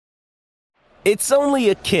It's only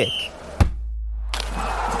a kick,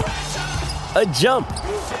 a jump,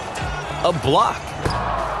 a block.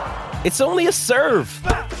 It's only a serve.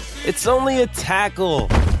 It's only a tackle,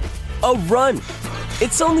 a run.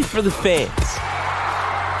 It's only for the fans.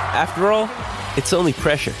 After all, it's only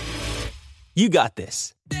pressure. You got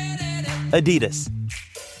this. Adidas.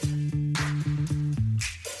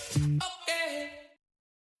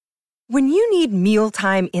 When you need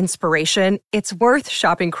mealtime inspiration, it's worth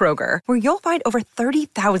shopping Kroger, where you'll find over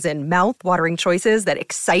 30,000 mouth-watering choices that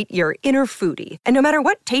excite your inner foodie. And no matter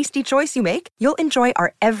what tasty choice you make, you'll enjoy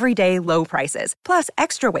our everyday low prices, plus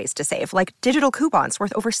extra ways to save, like digital coupons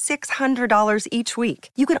worth over $600 each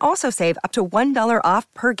week. You can also save up to $1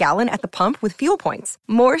 off per gallon at the pump with fuel points.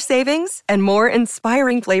 More savings and more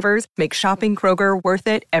inspiring flavors make shopping Kroger worth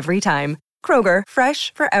it every time. Kroger,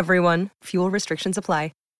 fresh for everyone. Fuel restrictions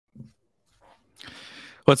apply.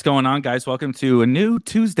 What's going on, guys? Welcome to a new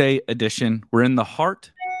Tuesday edition. We're in the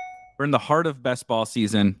heart of best ball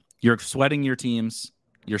season. You're sweating your teams.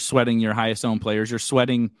 You're sweating your highest owned players. You're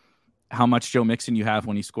sweating how much Joe Mixon you have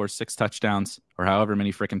when he scores 6 touchdowns or however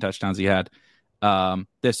many freaking touchdowns he had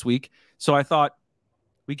this week. So I thought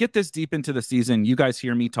we get this deep into the season. You guys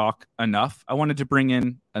hear me talk enough. I wanted to bring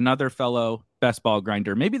in another fellow best ball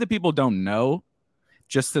grinder. Maybe the people don't know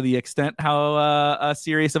just to the extent how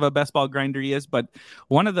serious of a best ball grinder he is, but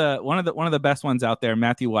one of the best ones out there,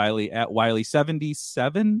 Matthew Wiley at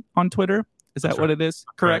Wiley77 on Twitter. Is that what it is?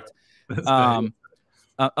 Correct. Right.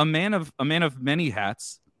 A man of many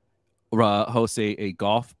hats. Hosts a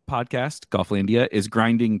golf podcast. Golflandia is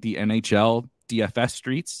grinding the NHL DFS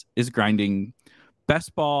streets. Is grinding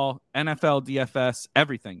best ball, NFL DFS,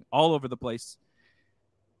 everything all over the place.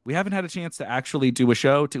 We haven't had a chance to actually do a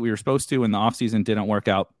show. We were supposed to, and the offseason didn't work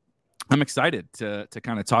out. I'm excited to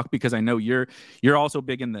kind of talk because I know you're also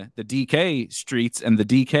big in the DK streets, and the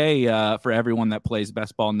DK for everyone that plays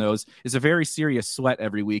best ball knows is a very serious sweat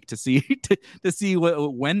every week to see to see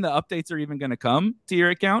when the updates are even going to come to your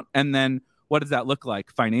account, and then what does that look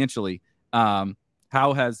like financially? How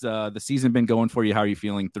has the season been going for you? How are you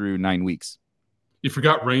feeling through 9 weeks? You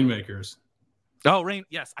forgot Rainmakers. Oh, rain!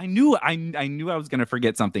 Yes, I knew I was going to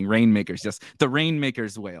forget something. Rainmakers, yes, the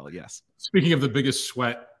Rainmakers whale. Yes. Speaking of the biggest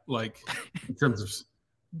sweat, like in terms of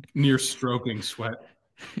near stroking sweat,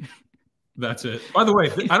 that's it. By the way,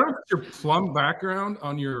 I don't know if your plum background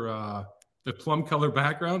on your the plum color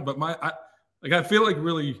background, but I feel like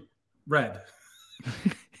really red.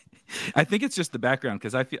 I think it's just the background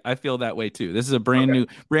because I feel that way too. This is a brand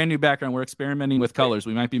new background. We're experimenting with colors.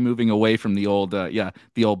 We might be moving away from the old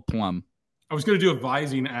the old plum. I was going to do a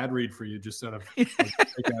Visine ad read for you just out of ad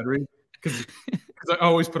read because I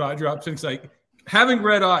always put eye drops in. It's like having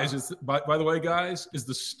red eyes is, by the way, guys, is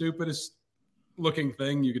the stupidest looking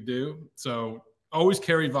thing you could do. So always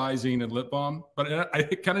carry Visine and lip balm, but I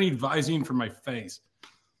kind of need Visine for my face.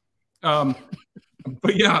 But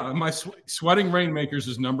yeah, my sweating Rainmakers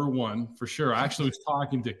is number one for sure. I actually was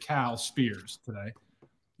talking to Cal Spears today.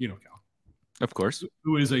 You know Cal, of course,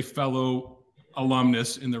 who is a fellow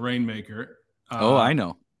alumnus in the Rainmaker. I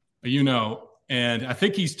know. You know, and I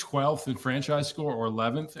think he's 12th in franchise score or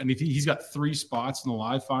 11th, and he's got 3 spots in the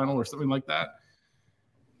live final or something like that.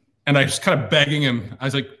 And I was kind of begging him. I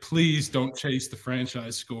was like, please don't chase the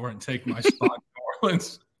franchise score and take my spot in New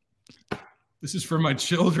Orleans. This is for my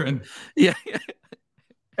children. Yeah.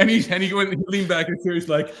 And he leaned back and he's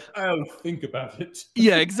like, I'll think about it.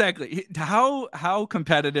 Yeah, exactly. How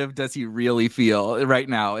competitive does he really feel right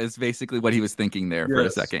now is basically what he was thinking there for a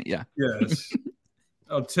second. Yeah. Yes.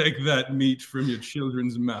 I'll take that meat from your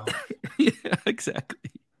children's mouth. Yeah, exactly.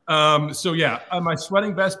 So yeah, am I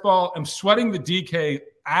sweating best ball? I'm sweating the DK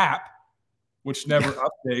app, which never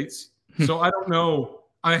updates. So I don't know.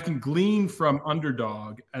 I can glean from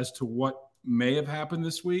Underdog as to what may have happened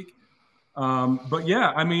this week. But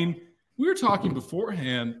yeah, I mean, we were talking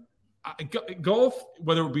beforehand, golf,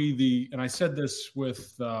 whether it be and I said this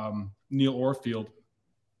with Neil Orfield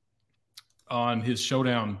on his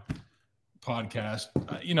Showdown podcast,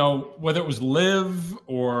 whether it was live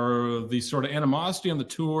or the sort of animosity on the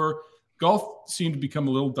tour, golf seemed to become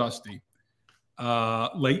a little dusty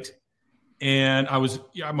late. And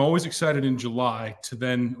I'm always excited in July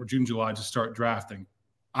June, July to start drafting.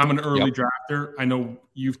 I'm an early drafter. I know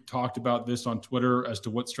you've talked about this on Twitter as to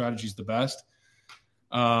what strategy is the best.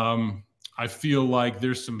 I feel like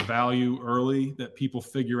there's some value early that people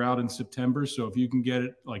figure out in September. So if you can get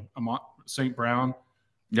it like St. Brown,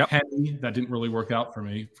 Henny, that didn't really work out for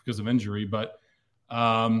me because of injury. But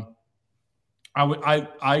I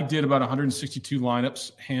did about 162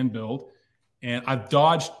 lineups hand build, and I've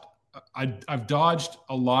dodged I've dodged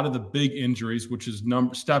a lot of the big injuries, which is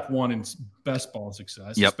step one in best ball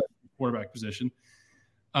success, especially quarterback position.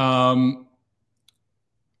 I'm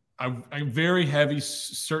very heavy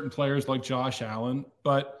certain players like Josh Allen,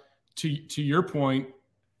 but to your point,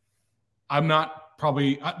 I'm not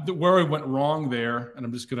probably where I went wrong there, and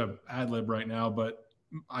I'm just going to ad lib right now, but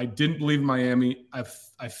I didn't believe in Miami. I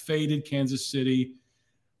faded Kansas City.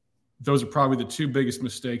 Those are probably the two biggest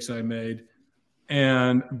mistakes I made.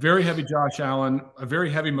 And very heavy Josh Allen, a very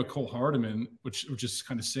heavy McCole Hardman, which is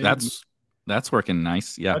kind of saved. That's working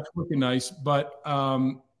nice. Yeah, that's working nice. But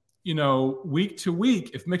week to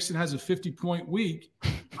week, if Mixon has a 50-point week,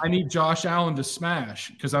 I need Josh Allen to smash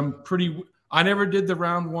because I never did the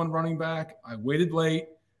round one running back. I waited late.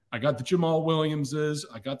 I got the Jamal Williamses.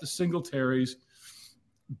 I got the Singletaries.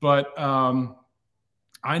 But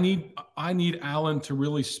I need Allen to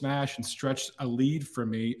really smash and stretch a lead for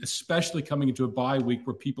me, especially coming into a bye week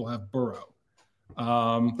where people have Burrow.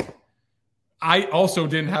 I also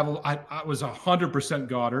didn't have I was 100%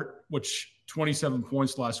 Goddard, which 27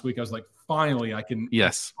 points last week. I was like, finally, I can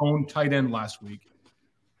own tight end last week.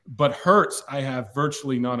 But Hurts, I have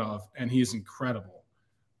virtually none of, and he's incredible.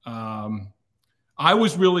 I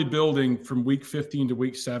was really building from week 15 to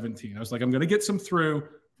week 17. I was like, I'm going to get some through,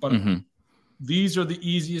 but these are the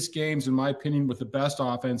easiest games, in my opinion, with the best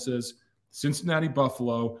offenses. Cincinnati,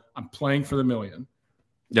 Buffalo. I'm playing for the million.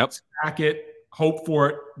 Yep. Stack it, hope for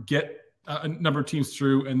it, get a number of teams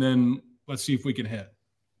through, and then let's see if we can hit.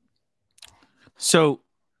 So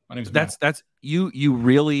that's you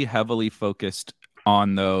really heavily focused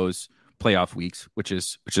on those playoff weeks, which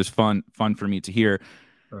is fun for me to hear.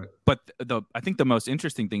 Right. But I think the most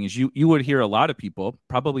interesting thing is you would hear a lot of people,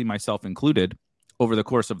 probably myself included, over the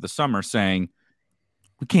course of the summer saying,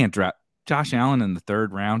 we can't draft Josh Allen in the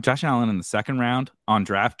third round, Josh Allen in the second round on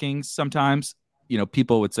DraftKings. Sometimes,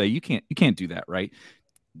 people would say, you can't do that, right?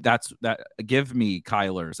 Give me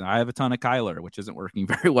Kyler's, and I have a ton of Kyler, which isn't working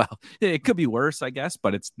very well. It could be worse, I guess,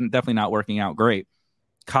 but it's definitely not working out great.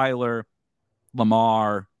 Kyler,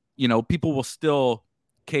 Lamar, people will still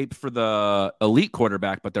cape for the elite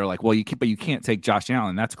quarterback, but they're like, well, you can't take Josh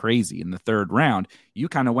Allen. That's crazy. In the third round, you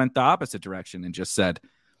kind of went the opposite direction and just said,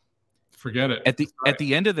 forget it. At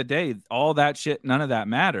the end of the day, all that shit, none of that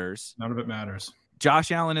matters. None of it matters.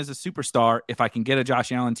 Josh Allen is a superstar. If I can get a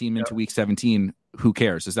Josh Allen team into week 17, who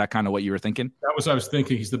cares? Is that kind of what you were thinking? That was what I was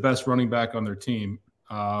thinking. He's the best running back on their team.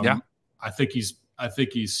 I think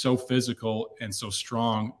he's so physical and so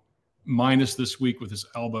strong, minus this week with his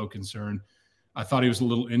elbow concern. I thought he was a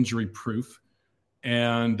little injury proof,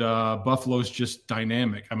 and Buffalo's just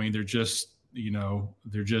dynamic. I mean, there's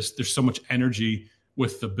so much energy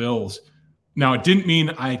with the Bills. Now, it didn't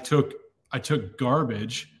mean I took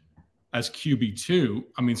garbage as QB2.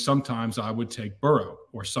 I mean, sometimes I would take Burrow,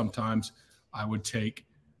 or sometimes I would take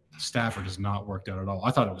Stafford. Has not worked out at all.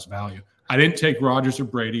 I thought it was value. I didn't take Rodgers or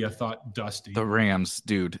Brady. I thought Dusty. The Rams,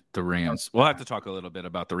 dude. The Rams. We'll have to talk a little bit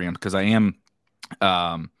about the Rams because I am.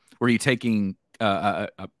 Were you taking?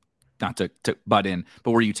 Not to butt in,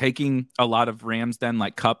 but were you taking a lot of Rams then?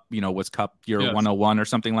 Like Cup, was Cup your 101 or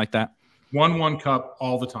something like that? 1-1 Cup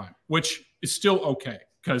all the time, which is still okay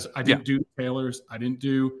because I didn't do Taylor's. I didn't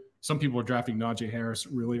do. Some people were drafting Najee Harris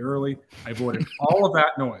really early. I avoided all of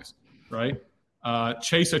that noise, right?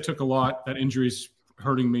 Chase, I took a lot. That injury's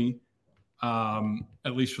hurting me,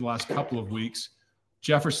 at least for the last couple of weeks.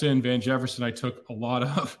 Van Jefferson, I took a lot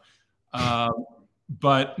of.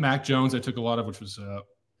 But Mac Jones, I took a lot of, which was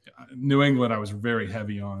New England, I was very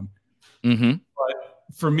heavy on. Mm-hmm. But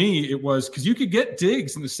for me, it was because you could get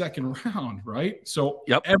Diggs in the second round, right? So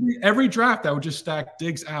yep. every draft, I would just stack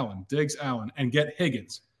Diggs, Allen, and get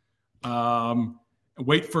Higgins.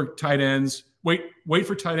 Wait for tight ends. Wait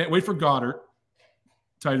for tight end. Wait for Goddard,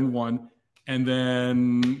 tight end 1, and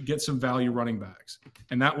then get some value running backs.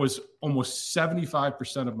 And that was almost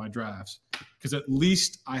 75% of my drafts because at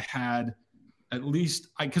least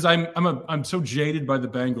because I'm so jaded by the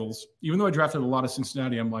Bengals. Even though I drafted a lot of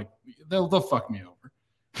Cincinnati, I'm like, they'll fuck me over.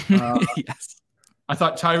 Yes. I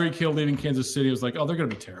thought Tyreek Hill leaving Kansas City was like, oh, they're going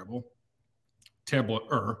to be terrible.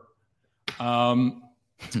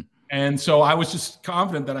 And so I was just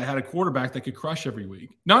confident that I had a quarterback that could crush every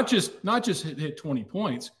week. Not just hit 20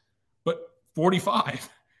 points, but 45.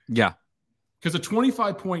 Yeah. Because a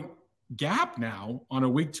 25-point gap now on a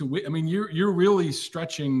week to week, I mean, you're really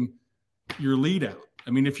stretching your lead out. I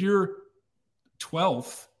mean, if you're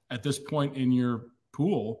 12th at this point in your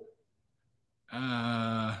pool,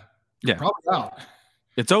 probably out.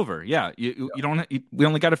 It's over. Yeah. We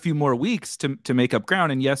only got a few more weeks to make up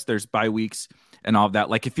ground. And yes, there's bye weeks and all of that.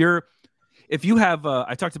 Like if you're if you have,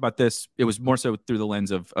 I talked about this, it was more so through the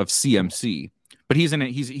lens of CMC, but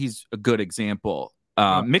he's a good example.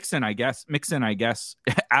 Mixon, I guess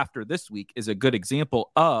after this week is a good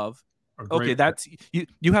example of, okay, that's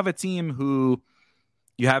you have a team who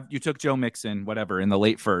you took Joe Mixon, whatever, in the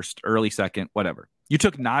late first, early second, whatever. You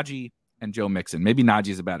took Najee and Joe Mixon. Maybe Najee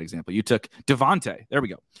is a bad example. You took Devontae. There we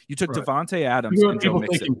go. You took Devontae Adams and Joe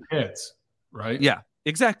Mixon. Hits, right? Yeah,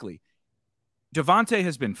 exactly. Devontae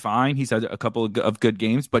has been fine. He's had a couple of good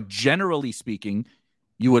games, but generally speaking,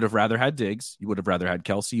 you would have rather had Diggs. You would have rather had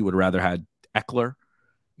Kelsey. You would have rather had Eckler,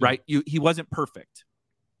 right? He wasn't perfect.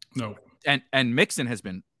 No. And Mixon has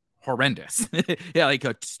been horrendous. Yeah, like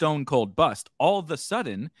a stone cold bust. All of a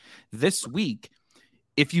sudden, this week,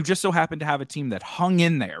 if you just so happen to have a team that hung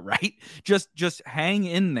in there, right? Just hang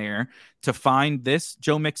in there to find this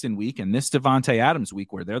Joe Mixon week and this Devontae Adams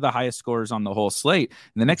week where they're the highest scorers on the whole slate.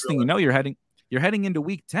 And the next thing you know, you're heading into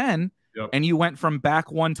week 10 and you went from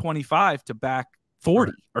back 125 to back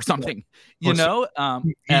 40 or something, you know?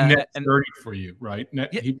 He net 30 for you, right?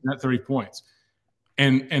 He net 30 points.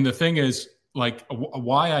 And the thing is, like,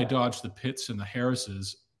 why I dodged the Pitts and the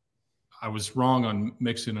Harrises, I was wrong on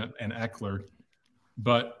Mixon and Eckler.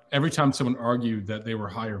 But every time someone argued that they were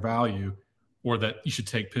higher value or that you should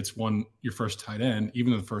take Pitts your first tight end,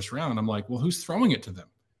 even in the first round, I'm like, well, who's throwing it to them?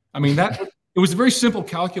 I mean, it was a very simple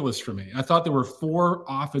calculus for me. I thought there were 4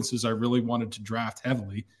 offenses I really wanted to draft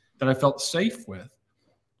heavily that I felt safe with.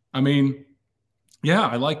 I mean,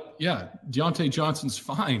 Deontay Johnson's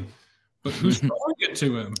fine, but who's throwing it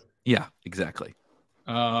to him? Yeah, exactly.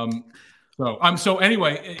 So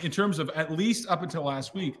anyway, in terms of at least up until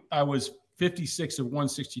last week, I was 56 of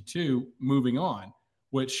 162 moving on,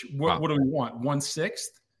 which what do we want? 1/6?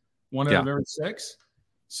 One out of every 6.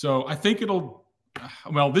 So I think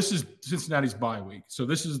this is Cincinnati's bye week. So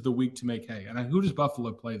this is the week to make hay. And who does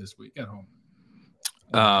Buffalo play this week at home?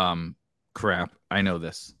 Crap. I know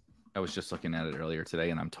this. I was just looking at it earlier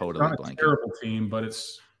today and I'm totally blanking. It's not a terrible team, but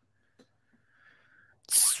it's.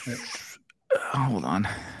 Hold on.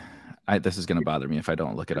 This is going to bother me if I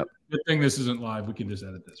don't look it up. Good thing this isn't live. We can just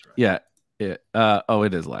edit this, right? Yeah. It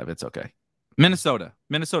is live. It's okay. Minnesota.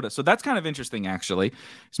 So that's kind of interesting, actually.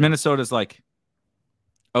 Because Minnesota's like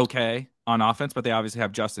okay on offense, but they obviously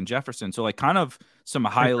have Justin Jefferson. So like kind of some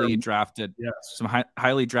highly drafted,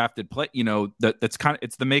 highly drafted play. You know,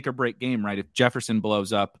 it's the make or break game, right? If Jefferson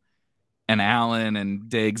blows up, and Allen and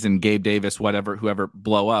Diggs and Gabe Davis, whoever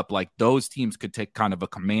blow up, like those teams could take kind of a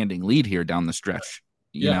commanding lead here down the stretch.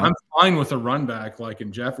 You know? I'm fine with a run back like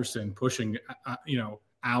in Jefferson pushing,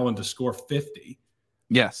 Allen to score 50.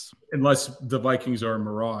 Yes. Unless the Vikings are a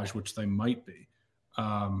mirage, which they might be.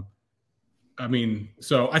 So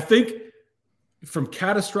I think from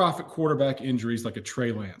catastrophic quarterback injuries like a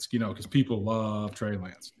Trey Lance, because people love Trey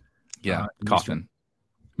Lance. Yeah, Coffin.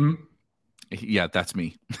 Yeah, that's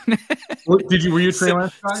me. Were you a Trey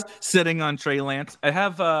Lance guy? Sitting on Trey Lance. I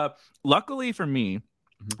have, luckily for me,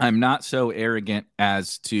 I'm not so arrogant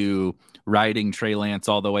as to riding Trey Lance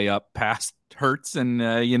all the way up past Hurts and,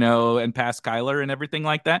 and past Kyler and everything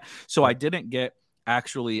like that. So I didn't get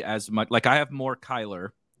actually as much. Like I have more Kyler,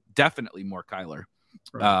 definitely more Kyler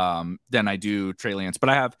than I do Trey Lance. But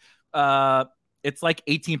I have, it's like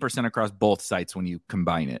 18% across both sites when you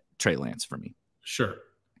combine it, Trey Lance for me. Sure.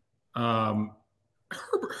 Herbert,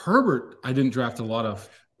 I didn't draft a lot of.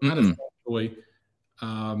 Actually,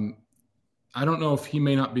 I don't know if he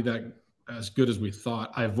may not be that as good as we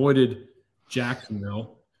thought. I avoided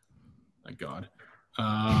Jacksonville. Thank God.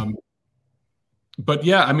 But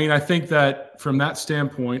yeah, I mean, I think that from that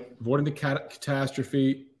standpoint, avoiding the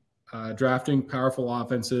catastrophe, drafting powerful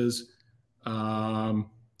offenses,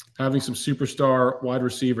 having some superstar wide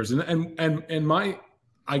receivers, and my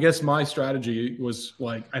strategy was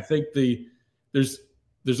like, I think there's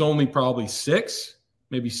only probably 6,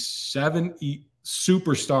 maybe 7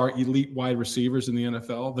 superstar elite wide receivers in the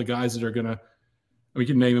NFL. The guys that are we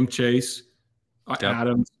can name them: Chase,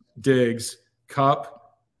 Adams, Diggs,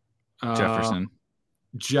 Kupp,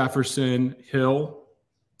 Jefferson, Hill,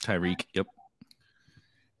 Tyreek. Yep.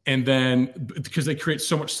 And then because they create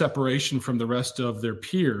so much separation from the rest of their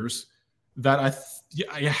peers that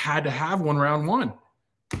I had to have one round one.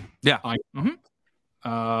 Yeah.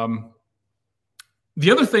 The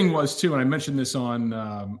other thing was too, and I mentioned this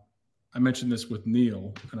with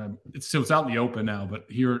Neil, and it's out in the open now, but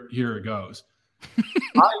here it goes.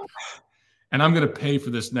 And I'm going to pay for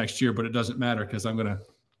this next year, but it doesn't matter because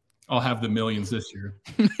I'll have the millions this year.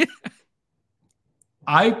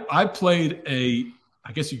 I played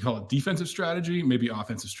I guess you call it defensive strategy, maybe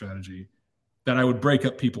offensive strategy, that I would break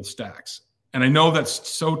up people's stacks. And I know that's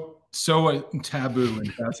so so taboo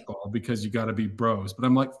in basketball because you got to be bros. But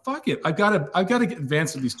I'm like, fuck it. I've got to get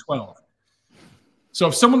advanced to these 12. So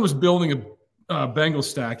if someone was building a Bengal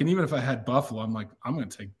stack, and even if I had Buffalo, I'm like, I'm going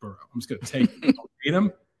to take Burrow. I'm just going to take beat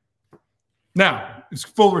him. Now, it's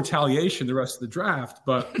full retaliation the rest of the draft,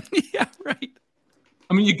 but yeah, right.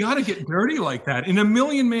 I mean, you got to get dirty like that in a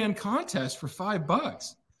 1,000,000-man contest for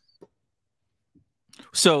 $5.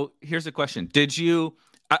 So here's a question. Did you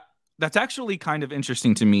that's actually kind of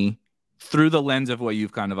interesting to me through the lens of what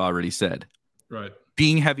you've kind of already said. Right.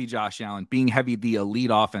 Being heavy Josh Allen, being heavy the elite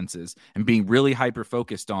offenses, and being really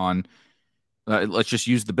hyper-focused on, let's just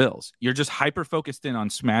use the Bills. You're just hyper-focused in on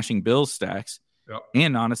smashing Bills stacks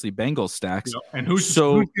and, honestly, Bengals stacks. Yep. And who's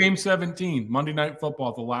game 17? Monday Night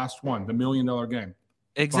Football, the last one, the $1 million game.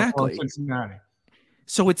 Exactly. Cincinnati.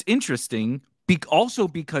 So it's interesting also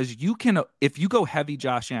because you can, if you go heavy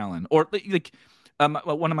Josh Allen, or like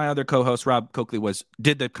one of my other co-hosts, Rob Coakley,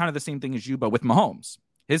 did the kind of the same thing as you, but with Mahomes.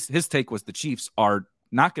 His take was the Chiefs are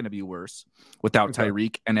not going to be worse without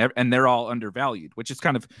Tyreek, and they're all undervalued, which is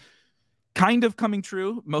kind of coming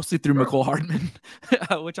true, mostly through McCole Hardman,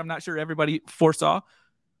 which I'm not sure everybody foresaw,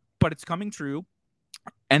 but it's coming true.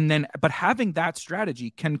 But having that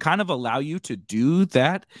strategy can kind of allow you to do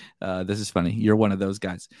that. This is funny. You're one of those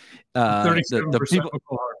guys. 37% the people,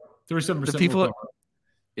 McCole Hardman. 37% the people, McCole Hardman.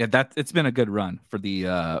 Yeah, it's been a good run for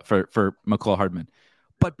for McCole Hardman.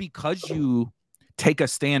 But because you take a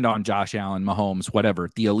stand on Josh Allen, Mahomes, whatever,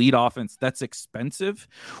 the elite offense, that's expensive.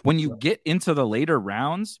 When you get into the later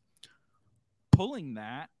rounds, pulling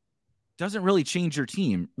that doesn't really change your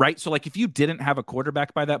team, right? So like if you didn't have a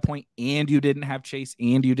quarterback by that point, and you didn't have Chase,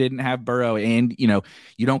 and you didn't have Burrow, and you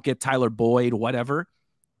don't get Tyler Boyd, whatever,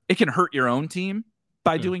 it can hurt your own team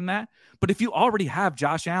by doing that. But if you already have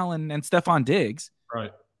Josh Allen and Stephon Diggs,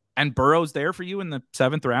 right, and Burrow's there for you in the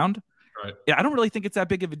 7th round, right, yeah, I don't really think it's that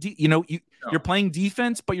big of a deal. You're playing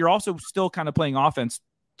defense, but you're also still kind of playing offense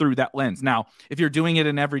through that lens. Now, if you're doing it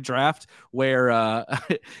in every draft where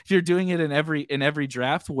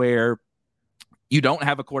you don't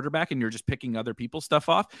have a quarterback and you're just picking other people's stuff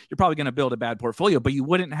off, you're probably going to build a bad portfolio, but you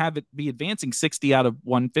wouldn't have it be advancing 60 out of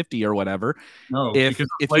 150 or whatever if you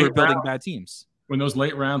were building bad teams. When those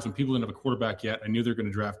late rounds, when people didn't have a quarterback yet, I knew they're going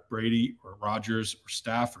to draft Brady or Rodgers or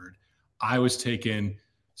Stafford. I was taking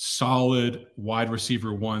solid wide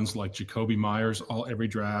receiver ones like Jacoby Myers every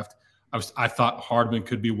draft. I thought Hardman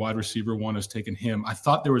could be wide receiver one. I was taking him. I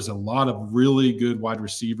thought there was a lot of really good wide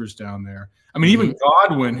receivers down there. I mean, even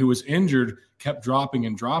Godwin, who was injured, kept dropping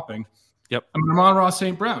and dropping. Yep. I mean, Amon-Ra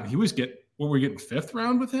St. Brown, what were we getting 5th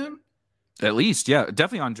round with him? At least, yeah,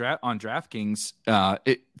 definitely on DraftKings.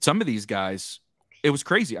 Some of these guys, it was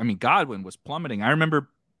crazy. I mean, Godwin was plummeting. I remember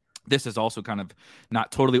this is also kind of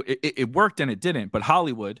not totally, it worked and it didn't, but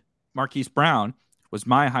Hollywood, Marquise Brown, was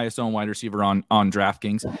my highest owned wide receiver on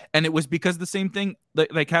DraftKings. And it was because the same thing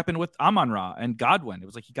like happened with Amon-Ra and Godwin. It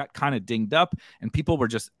was like he got kind of dinged up and people were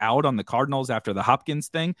just out on the Cardinals after the Hopkins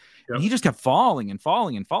thing. Yep. And he just kept falling and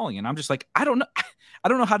falling and falling. And I'm just like, I don't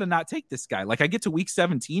know how to not take this guy. Like I get to week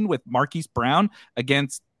 17 with Marquise Brown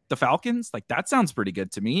against the Falcons. Like that sounds pretty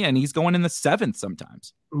good to me. And he's going in the 7th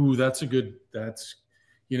sometimes. Ooh,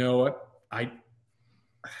 you know what?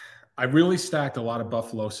 I really stacked a lot of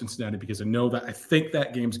Buffalo Cincinnati because I think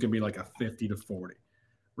that game's going to be like a 50-40,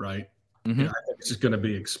 right? Mm-hmm. I think it's just going to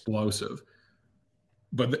be explosive.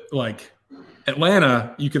 But like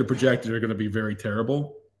Atlanta, you could have projected are going to be very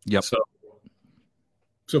terrible. Yep.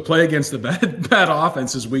 So play against the bad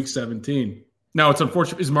offenses week 17. Now it's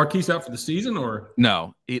unfortunate. Is Marquise out for the season or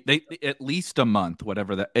no? They at least a month.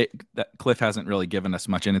 Whatever that Cliff hasn't really given us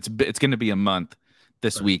much, and it's going to be a month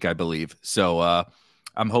this week, I believe. So.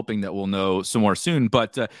 I'm hoping that we'll know some more soon,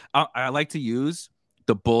 but I like to use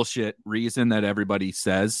the bullshit reason that everybody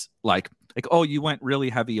says, like, oh, you went really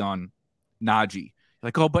heavy on Najee.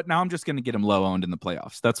 Like, oh, but now I'm just going to get him low owned in the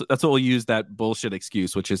playoffs. That's what we'll use, that bullshit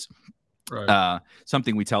excuse, which is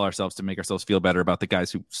something we tell ourselves to make ourselves feel better about the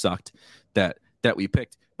guys who sucked that we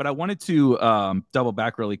picked. But I wanted to double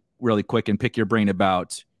back really quick and pick your brain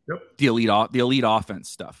about the elite offense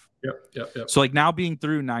stuff. Yep. So like now being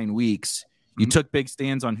through 9 weeks. You took big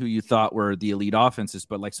stands on who you thought were the elite offenses,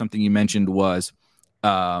 but like something you mentioned was,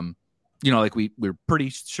 like we're pretty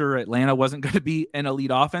sure Atlanta wasn't going to be an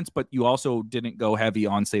elite offense, but you also didn't go heavy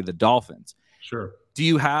on, say, the Dolphins. Sure. Do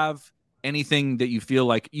you have anything that you feel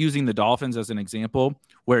like, using the Dolphins as an example,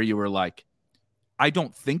 where you were like, I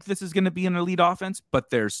don't think this is going to be an elite offense,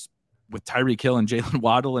 but with Tyreek Hill and Jalen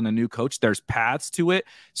Waddle and a new coach, there's paths to it.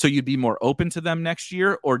 So you'd be more open to them next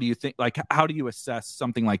year? Or do you think, like, how do you assess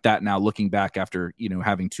something like that now, looking back after,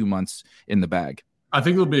 having 2 months in the bag? I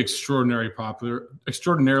think it'll be extraordinarily popular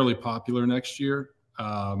next year.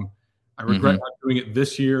 I regret not doing it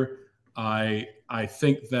this year. I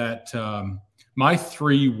think that my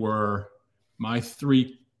three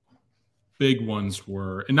big ones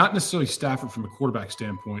were, and not necessarily Stafford from a quarterback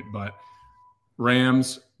standpoint, but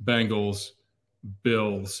Rams, Bengals,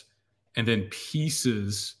 Bills, and then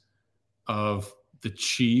pieces of the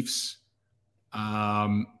Chiefs.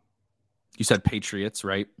 You said Patriots,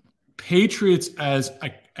 right? Patriots as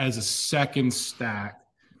a second stack,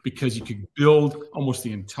 because you could build almost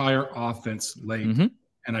the entire offense late.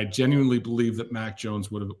 And I genuinely believe that Mac Jones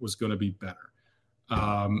was going to be better.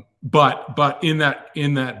 But in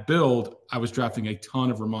that build, I was drafting a ton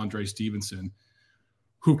of Ramondre Stevenson,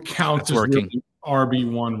 who counts as really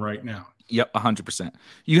RB1 right now. Yep, 100%.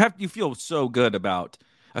 You feel so good about,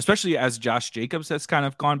 especially as Josh Jacobs has kind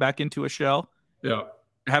of gone back into a shell. Yeah.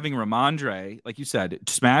 Having Ramondre, like you said,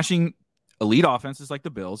 smashing elite offenses like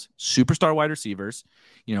the Bills, superstar wide receivers,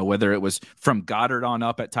 whether it was from Goddard on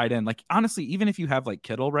up at tight end. Like, honestly, even if you have like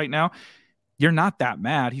Kittle right now, you're not that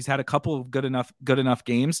mad. He's had a couple of good enough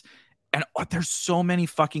games. And there's so many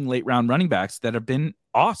fucking late round running backs that have been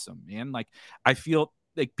awesome, man. Like, I feel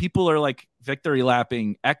like people are like victory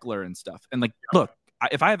lapping Eckler and stuff. And like, look,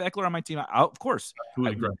 if I have Eckler on my team, of course,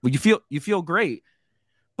 you feel great.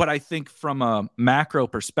 But I think from a macro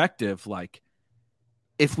perspective, like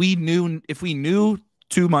if we knew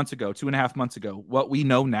 2.5 months ago, what we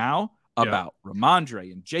know now about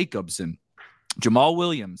Ramondre and Jacobs and Jamal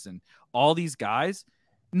Williams and all these guys,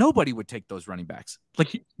 nobody would take those running backs.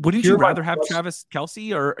 Like, wouldn't you rather have Travis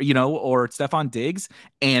Kelce or Stephon Diggs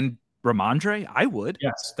and Ramondre? I would.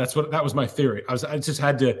 Yes, that was my theory. I just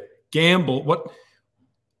had to gamble.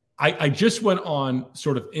 I just went on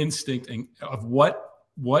sort of instinct of what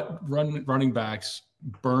running backs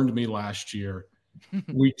burned me last year,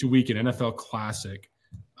 week to week in NFL Classic.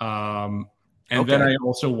 Then I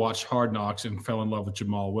also watched Hard Knocks and fell in love with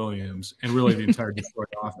Jamal Williams and really the entire Detroit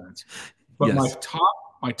offense. But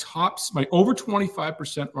my over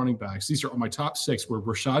 25% running backs, these are my top 6, were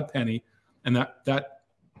Rashad Penny, and that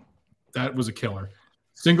was a killer.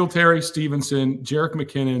 Singletary, Stevenson, Jerick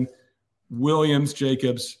McKinnon, Williams,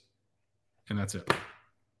 Jacobs, and that's it.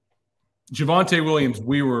 Javonte Williams,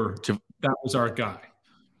 that was our guy.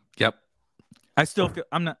 Yep. I still feel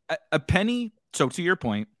I'm not a Penny. So to your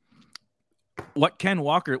point, what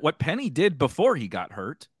Penny did before he got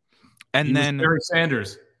hurt, and then Barry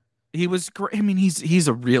Sanders, he was great. I mean, he's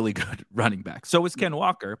a really good running back. So is Ken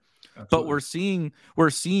Walker. Absolutely. But we're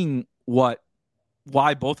seeing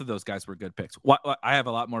why both of those guys were good picks. I have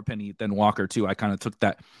a lot more Penny than Walker too. I kind of took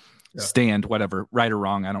that stand, whatever, right or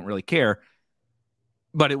wrong, I don't really care.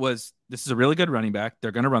 But this is a really good running back.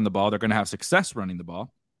 They're going to run the ball. They're going to have success running the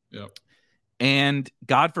ball. Yep. And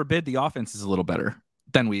God forbid the offense is a little better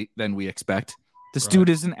than we expect. This dude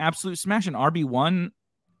is an absolute smash, an RB1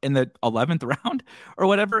 in the 11th round or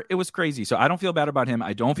whatever. It was crazy. So I don't feel bad about him.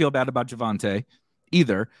 I don't feel bad about Javonte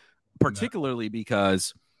either, particularly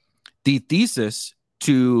because the thesis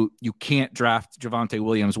to you can't draft Javonte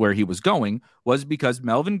Williams where he was going was because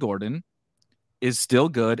Melvin Gordon is still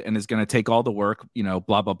good and is going to take all the work, blah,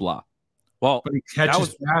 blah, blah. Well, but he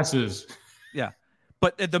catches passes. Yeah.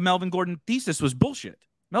 But the Melvin Gordon thesis was bullshit.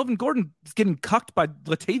 Melvin Gordon is getting cucked by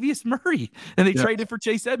Latavius Murray, and they traded for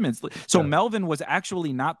Chase Edmonds. So Melvin was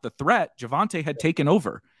actually not the threat. Javonte had taken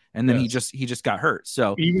over, and then he just got hurt.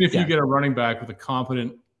 So even if you get a running back with a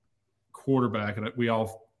competent quarterback, and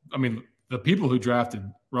the people who drafted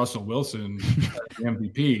Russell Wilson, the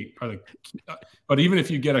MVP, but even if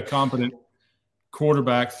you get a competent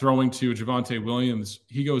quarterback throwing to Javonte Williams,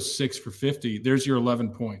 he goes 6 for 50. There's your 11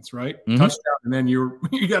 points, right? Mm-hmm. Touchdown, and then you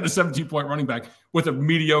got a 17-point running back with a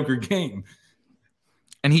mediocre game.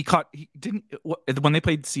 And when they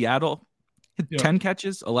played Seattle, 10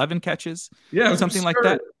 catches, 11 catches, something absurd. Like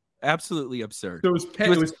that. Absolutely absurd. So it was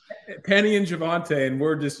Penny and Javonte, and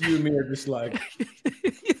you and me are just like.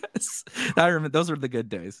 Yes, I remember those were the good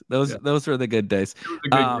days. Those were the good days.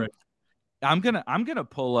 I'm gonna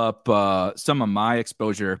pull up some of my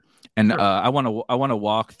exposure, and I want to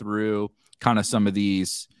walk through kind of some of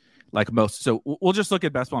these, like most. So we'll just look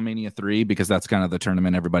at Best Ball Mania 3 because that's kind of the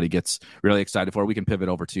tournament everybody gets really excited for. We can pivot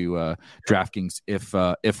over to DraftKings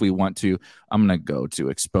if we want to. I'm gonna go to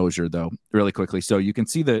exposure though really quickly, so you can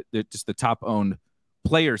see just the top owned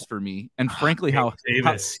players for me, and frankly how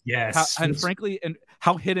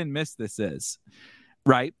hit and miss this is,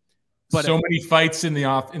 right? But so many fights in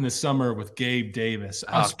the summer with Gabe Davis.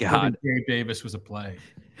 God, Gabe Davis was a play.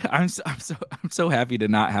 I'm so happy to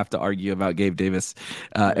not have to argue about Gabe Davis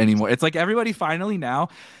anymore. It's like everybody finally now,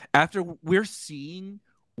 after we're seeing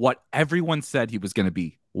what everyone said he was going to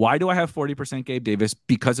be. Why do I have 40% Gabe Davis?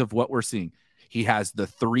 Because of what we're seeing. He has the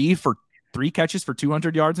 3 catches for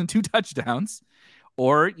 200 yards and 2 touchdowns,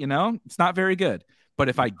 or, it's not very good. But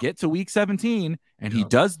if I get to week 17 and he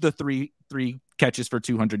does the three catches for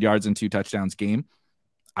 200 yards and 2 touchdowns game,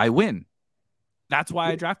 I win. That's why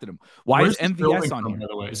I drafted him. Why is MVS on here? By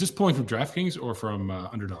the way, is this pulling from DraftKings or from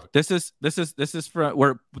Underdog? This is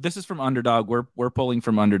from Underdog. We're pulling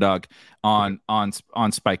from Underdog on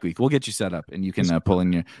Spike Week. We'll get you set up, and you can pull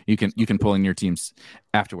in your teams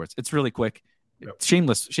afterwards. It's really quick. Yep.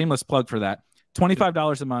 Shameless plug for that.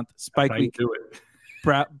 $25 a month. Spike Week. Do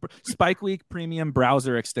it. Spike Week Premium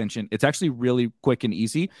browser extension. It's actually really quick and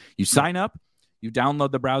easy. You sign up. You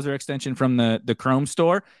download the browser extension from the Chrome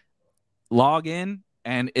store. Log in,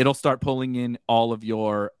 and it'll start pulling in all of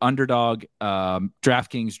your Underdog,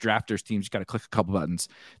 DraftKings, drafters teams. You got to click a couple buttons.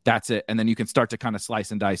 That's it, and then you can start to kind of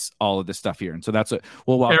slice and dice all of this stuff here. And so that's what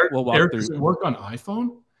we'll walk through. Does it work on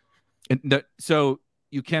iPhone? So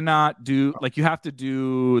you cannot do you have to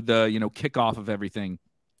do the kickoff of everything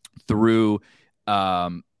through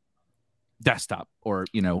desktop or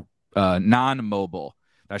non-mobile.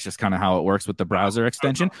 That's just kind of how it works with the browser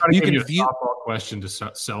extension. You can view a question to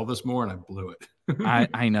sell this more, and I blew it.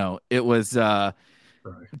 I know it was.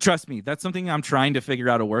 Trust me, that's something I'm trying to figure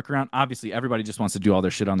out a workaround. Obviously, everybody just wants to do all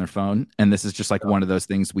their shit on their phone, and this is just one of those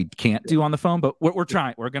things we can't do on the phone. But we're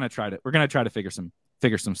trying. We're gonna try to figure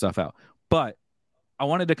some stuff out. But I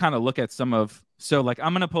wanted to kind of look at some of. So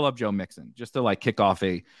I'm gonna pull up Joe Mixon just to kick off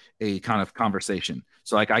a kind of conversation.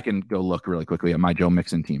 So I can go look really quickly at my Joe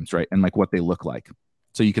Mixon teams, right, and what they look like.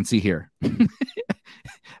 So you can see here.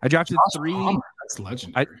 I drafted 3. That's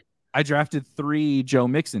legendary. I drafted 3 Joe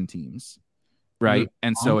Mixon teams, right?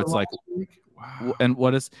 And so it's wow.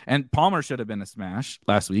 And Palmer should have been a smash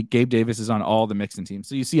last week. Gabe Davis is on all the Mixon teams.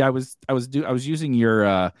 So you see, I was using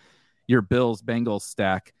your Bills Bengals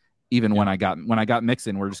stack. Even when I got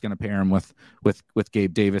Mixon, we're just going to pair him with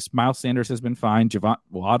Gabe Davis. Miles Sanders has been fine. Javon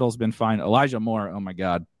Waddle's been fine. Elijah Moore, oh my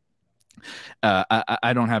God.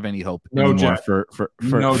 I don't have any hope anymore for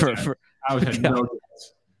I would have no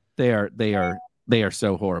chance. They are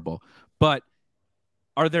so horrible. But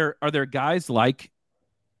are there guys like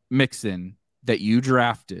Mixon that you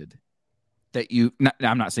drafted that you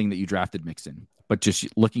I'm not saying that you drafted Mixon, but just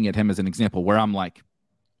looking at him as an example where I'm like,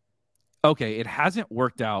 okay, it hasn't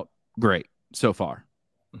worked out great so far.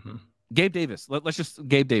 Mm-hmm. Gabe Davis, let's just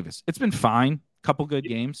Gabe Davis. It's been fine, couple good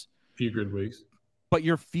games, few good weeks. But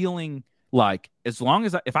you're feeling like as long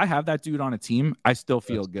as if I have that dude on a team, I still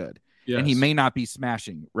feel good. Yes. And he may not be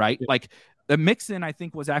smashing, right? Yeah. The Mixon, I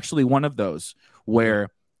think, was actually one of those where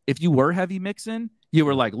if you were heavy Mixon, you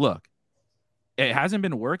were like, look, it hasn't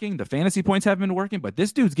been working. The fantasy points haven't been working, but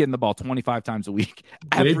this dude's getting the ball 25 times a week,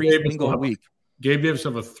 every single week. Gabe Davis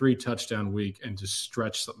have a 3 touchdown week and just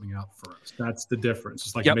stretch something out for us. That's the difference.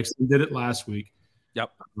 It's like Mixon did it last week.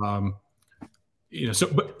 Yep.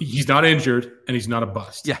 But he's not injured and he's not a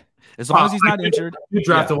bust. Yeah. As long as he's not injured. You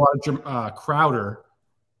draft a lot of Crowder,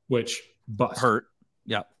 which bust. Hurt.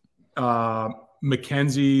 Yeah.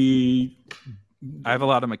 McKenzie. I have a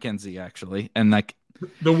lot of McKenzie, actually. And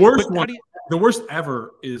the worst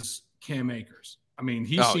ever is Cam Akers. I mean,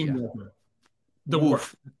 he seemed like the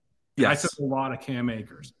worst. Yes. I took a lot of Cam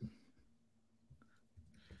Akers.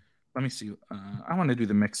 Let me see. I want to do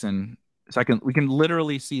the Mixon. So we can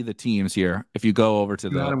literally see the teams here. If you go over to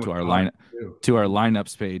our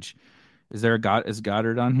lineups page, is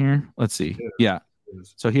Goddard on here? Let's see. Yeah.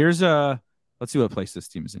 So here's let's see what place this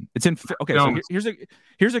team is in. It's in. Okay. So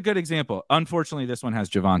here's a good example. Unfortunately, this one has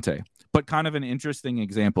Javonte, but kind of an interesting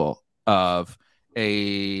example of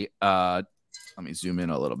a. Let me zoom in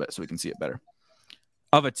a little bit so we can see it better.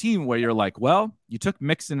 Of a team where you're like, well, you took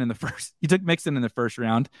Mixon in the first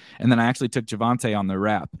round, and then I actually took Javonte on the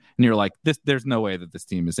wrap, and you're like, there's no way that this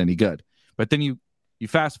team is any good. But then you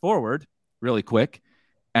fast forward really quick,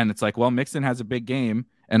 and it's like, well, Mixon has a big game,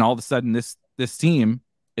 and all of a sudden this team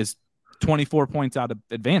is 24 points out of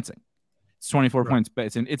advancing. It's 24 points, but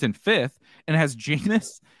it's in 5th, and it has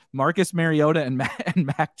Jameis, Marcus Mariota, and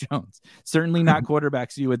Mac Jones. Certainly not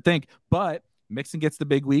quarterbacks you would think, but Mixon gets the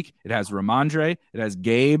big week. It has Ramondre. It has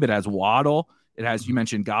Gabe. It has Waddle. It has, you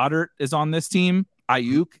mentioned Goddard is on this team.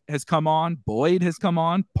 Ayuk has come on. Boyd has come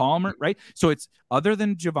on. Palmer, right? So it's other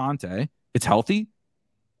than Javonte, it's healthy.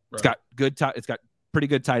 Right. It's got pretty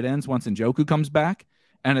good tight ends once Njoku comes back.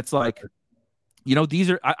 And it's like, these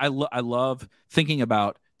are, I love thinking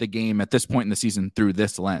about the game at this point in the season through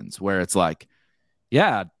this lens where it's like,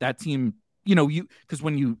 yeah, that team, because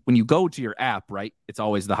when you go to your app, right, it's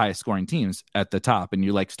always the highest scoring teams at the top and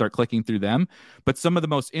you start clicking through them. But some of the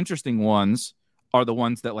most interesting ones are the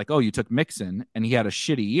ones that like, oh, you took Mixon and he had a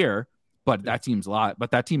shitty year, but that team's live.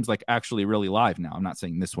 But that team's like actually really live now. I'm not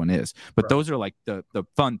saying this one is, but those are like the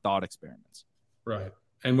fun thought experiments. Right.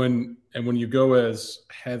 And when you go as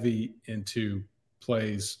heavy into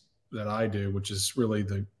plays that I do, which is really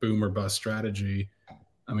the boom or bust strategy,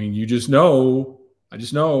 I mean, I just know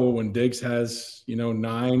when Diggs has, 9,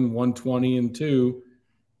 120, and 2,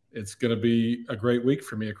 it's going to be a great week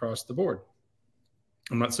for me across the board.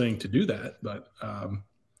 I'm not saying to do that, but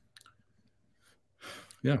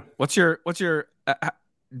yeah. What's your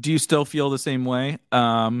do you still feel the same way?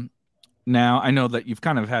 Now I know that you've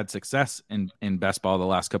kind of had success in best ball the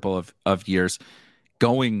last couple of years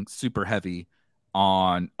going super heavy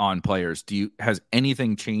on players. Has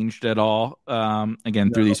anything changed at all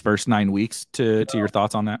through these first 9 weeks to your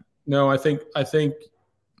thoughts on that? No, I think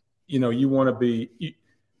you want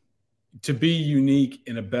to be unique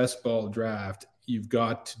in a best ball draft. You've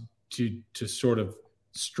got to sort of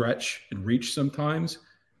stretch and reach sometimes,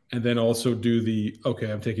 and then also do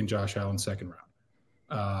I'm taking Josh Allen second round.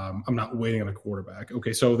 I'm not waiting on a quarterback.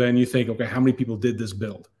 Okay, so then you think, okay, how many people did this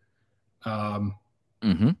build? The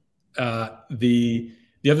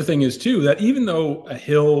other thing is too that even though a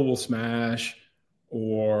Hill will smash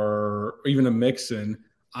or even a Mixon,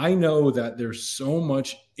 I know that there's so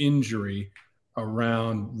much injury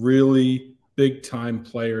around really big time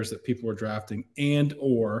players that people are drafting, and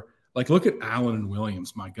or like look at Allen and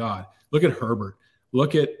Williams. My God, look at Herbert.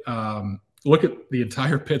 Look at the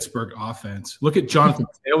entire Pittsburgh offense. Look at Jonathan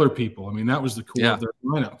Taylor. People. I mean, that was the core of their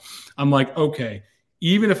lineup. I'm like, okay,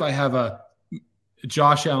 even if I have a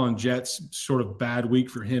Josh Allen Jets sort of bad week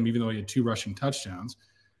for him, even though he had 2 rushing touchdowns,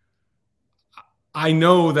 I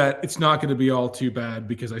know that it's not going to be all too bad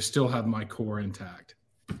because I still have my core intact.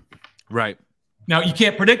 Right. Now, you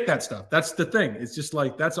can't predict that stuff. That's the thing. It's just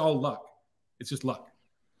like, that's all luck. It's just luck.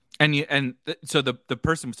 So the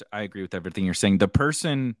person, I agree with everything you're saying. The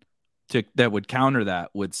person that would counter that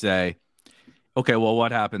would say, okay, well,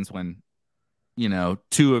 what happens when,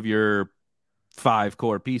 2 of your 5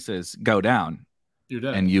 core pieces go down? You're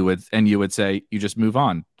dead. And you would say you just move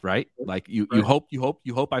on, right? Like you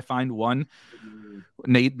hope I find one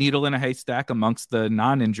needle in a haystack amongst the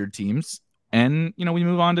non-injured teams, and we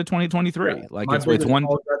move on to 2023. Yeah. Like it's one.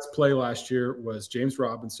 That's play last year was James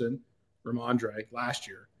Robinson, Ramondre last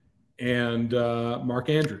year, and Mark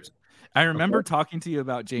Andrews. I remember talking to you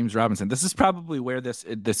about James Robinson. This is probably where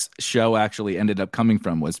this show actually ended up coming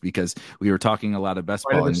from, was because we were talking a lot of best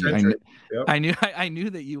ball. And I knew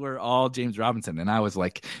that you were all James Robinson, and I was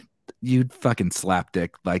like, you fucking slapdick.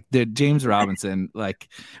 Like, dude, James Robinson, like,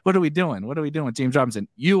 what are we doing? What are we doing with James Robinson?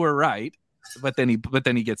 You were right. But then he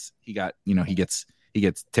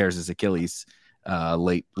tears his Achilles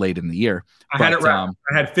late in the year. I had it right.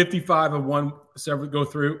 I had 55 of one several go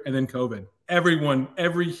through, and then COVID.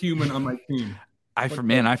 Every human on my team. I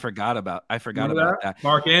forgot about that.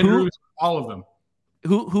 Mark Andrews, all of them.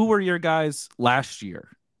 Who were your guys last year?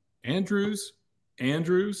 Andrews,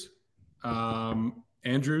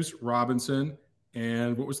 Robinson,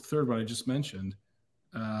 and what was the third one I just mentioned?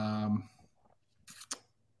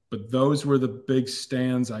 But those were the big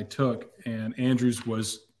stands I took, and Andrews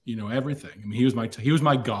was, everything. I mean, he was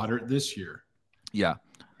my Goddard this year. Yeah,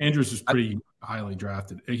 Andrews was pretty highly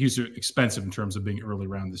drafted. He was expensive in terms of being early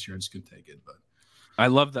round this year. I just couldn't take it. But I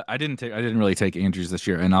love that. I didn't really take Andrews this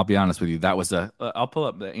year, and I'll be honest with you, that was I'll pull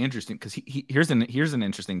up the Andrews thing because here's an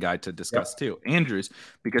interesting guy to discuss too, Andrews.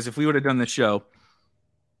 Because if we would have done this show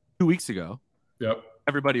 2 weeks ago,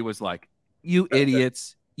 everybody was like, "You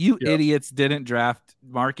idiots." You idiots didn't draft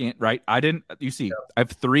right? I didn't. You see, I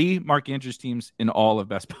have 3 Mark Andrews teams in all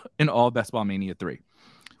Best Ball Mania 3.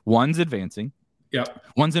 One's advancing. Yep.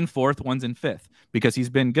 One's in 4th. One's in 5th because he's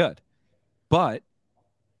been good. But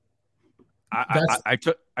I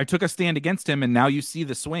took a stand against him, and now you see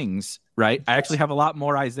the swings. Right? I actually have a lot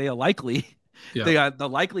more Isaiah Likely. Yeah. The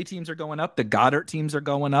Likely teams are going up. The Goddard teams are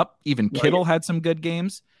going up. Even Kittle had some good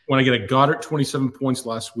games. When I get a Goddard 27 points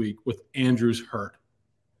last week with Andrews hurt,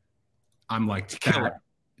 I'm like, killer.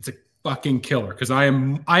 It's a fucking killer because I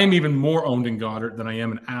am even more owned in Goddard than I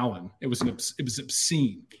am in Allen. It was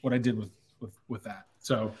obscene what I did with that.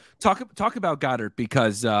 So talk about Goddard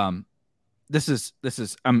because this is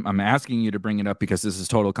I'm asking you to bring it up because this is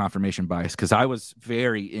total confirmation bias because I was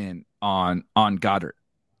very in on Goddard.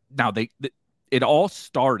 Now it all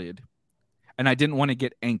started, and I didn't want to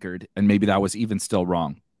get anchored, and maybe that was even still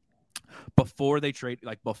wrong. Before they trade,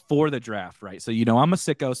 like before the draft, right? So, I'm a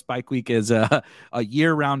sicko. Spike Week is a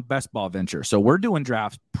year-round best ball venture. So we're doing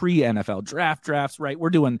drafts, pre-NFL drafts, right? We're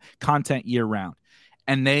doing content year-round.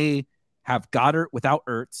 And they have Goddard without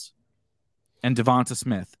Ertz and Devonta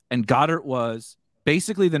Smith. And Goddard was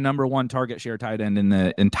basically the number one target share tight end in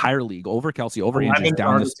the entire league, over Kelce, over Andrews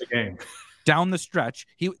down the stretch.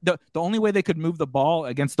 The only way they could move the ball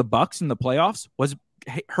against the Bucs in the playoffs was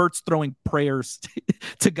Hurts throwing prayers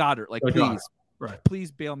to Goddard, like,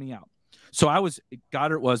 please bail me out. So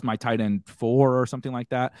Goddard was my tight end 4 or something like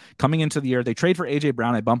that. Coming into the year, they trade for AJ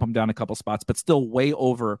Brown. I bump him down a couple spots, but still way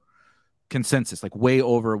over consensus, like way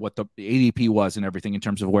over what the ADP was and everything in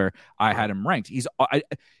terms of where I had him ranked.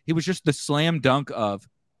 He was just the slam dunk of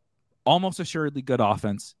almost assuredly good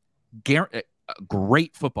offense,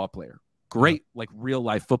 great football player, great like real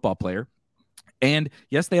life football player. And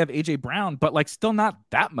yes, they have AJ Brown, but like still not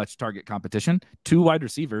that much target competition. 2 wide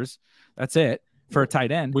receivers, that's it for a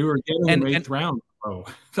tight end. We were getting in the 8th round. Oh,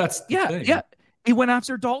 that's the thing. Yeah. He went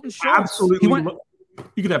after Dalton Schultz. Absolutely.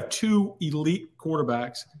 You could have 2 elite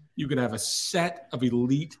quarterbacks. You could have a set of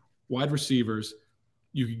elite wide receivers.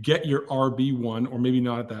 You could get your RB1, or maybe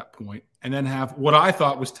not at that point, and then have what I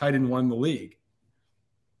thought was tight end 1 in the league.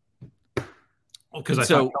 Because I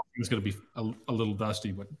thought it was going to be a little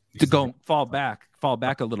dusty. But fall back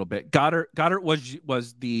a little bit. Goddard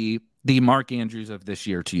was the Mark Andrews of this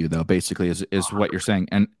year to you, though. Basically, is what you're saying,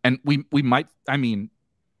 and we might. I mean,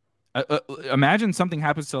 imagine something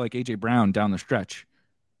happens to like AJ Brown down the stretch.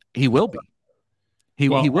 He will be. He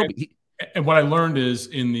will be. And what I learned is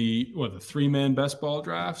in the 3-man best ball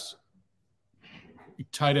drafts,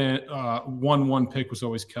 tight end 1-1 pick was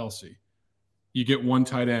always Kelce. You get 1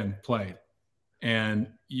 tight end played, and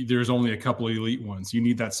there's only a couple of elite ones. You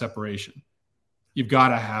need that separation. You've got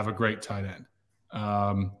to have a great tight end.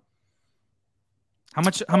 How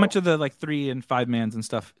much of the like 3 and 5 mans and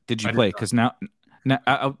stuff did you play? Because now,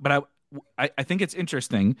 but I think it's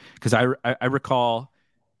interesting because I recall.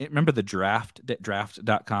 Remember the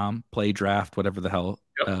draft.com, play draft, whatever the hell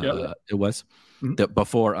it was,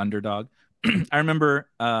 before Underdog. I remember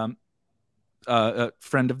a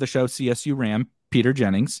friend of the show, CSU Ram, Peter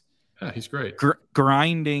Jennings. Yeah, he's great.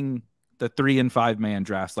 Grinding the 3 and 5 man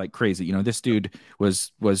drafts like crazy. You know, this dude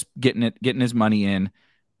was getting his money in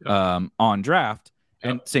on draft.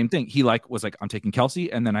 And same thing. He was like, I'm taking Kelce.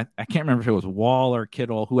 And then I can't remember if it was Wall or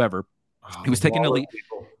Kittle, whoever. He was taking elite.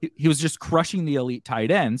 He was just crushing the elite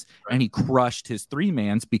tight ends, and he crushed his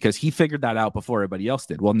 3-mans because he figured that out before everybody else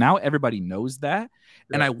did. Well, now everybody knows that,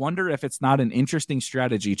 and I wonder if it's not an interesting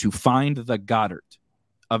strategy to find the Goddard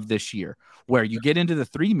of this year, where you get into the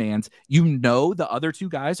 3-mans, you know the other 2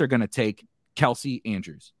 guys are going to take Kelce,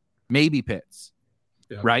 Andrews, maybe Pitts,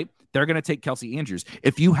 right? They're going to take Kelce, Andrews.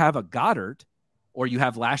 If you have a Goddard, or you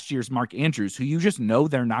have last year's Mark Andrews, who you just know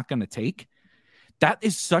they're not going to take, that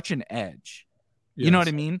is such an edge. Yes. You know what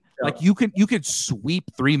I mean? Yeah. Like you could sweep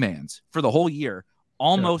 3-mans for the whole year,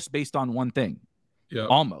 almost based on one thing. Yeah.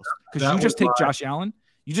 Almost. Because you just take Josh Allen.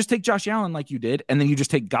 You just take Josh Allen like you did, and then you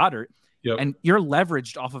just take Goddard, and you're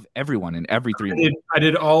leveraged off of everyone in every 3-man. I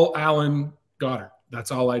did all Allen Goddard.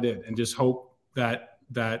 That's all I did. And just hope that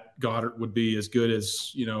Goddard would be as good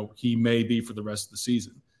as, he may be for the rest of the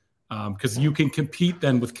season. Because you can compete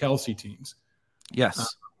then with Kelce teams.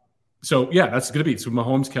 Yes. That's going to be. So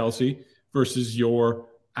Mahomes, Kelce versus your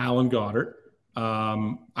Allen Goddard.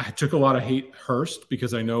 I took a lot of hate Hurst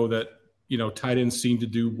because I know that, tight ends seem to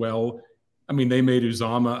do well. I mean, they made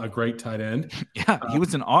Uzama a great tight end. Yeah, he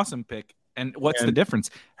was an awesome pick. And what's the difference?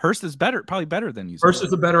 Hurst is probably better than Uzama. Hurst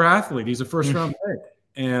is a better athlete. He's a first-round pick.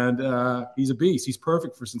 And he's a beast. He's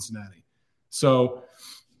perfect for Cincinnati. So,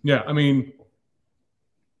 I mean,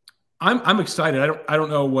 I'm excited. I don't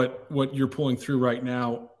know what you're pulling through right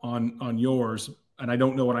now on yours, and I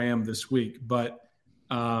don't know what I am this week, but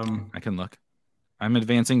I can look. I'm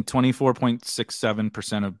advancing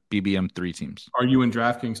 24.67% of BBM3 teams. Are you in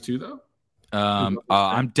DraftKings too, though?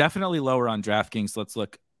 I'm definitely lower on DraftKings. Let's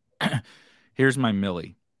look. Here's my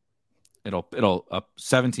Millie. It'll up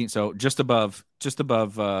 17, so just above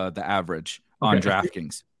the average on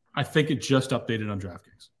DraftKings. I think it just updated on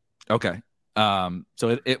DraftKings. Okay.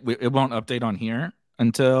 So it won't update on here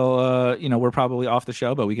until we're probably off the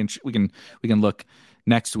show, but we can look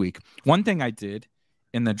next week. One thing I did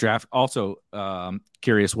in the draft, also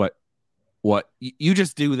curious what you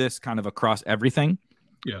just do this kind of across everything.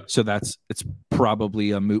 Yeah. So it's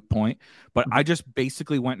probably a moot point, but I just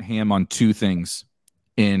basically went ham on 2 things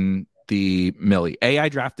in the Millie. I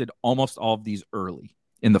drafted almost all of these early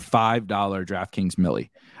in the $5 DraftKings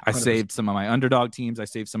Millie. I 100%. Saved some of my underdog teams. I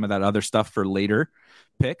saved some of that other stuff for later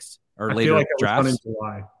picks or later drafts.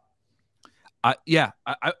 I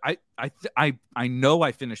know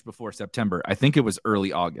I finished before September. I think it was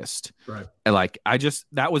early August. Right.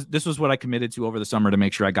 This was what I committed to over the summer to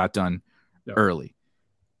make sure I got done early.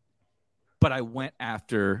 But I went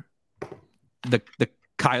after the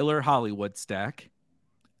Kyler Hollywood stack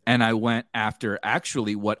And I went after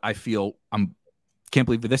actually what I feel can't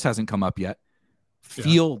believe that this hasn't come up yet.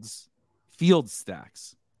 Fields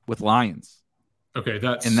stacks with Lions. Okay,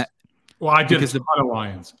 well, I did a ton of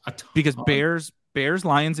Lions. Because Bears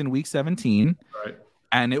Lions in week 17. Right.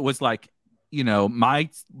 And it was like, my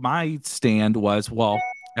stand was, well,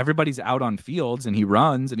 everybody's out on Fields and he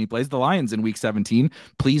runs and he plays the Lions in week 17.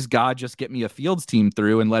 Please God, just get me a Fields team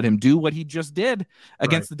through and let him do what he just did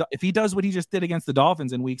against if he does what he just did against the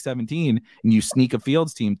Dolphins in week 17 and you sneak a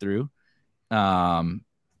Fields team through, you're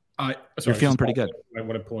feeling pretty good.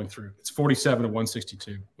 What I'm pulling through. It's 47 to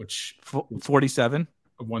 162, which 47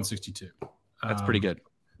 of 162. That's pretty good.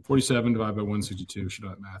 47 divided by 162. Should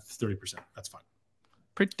I have math? 30%. That's fine.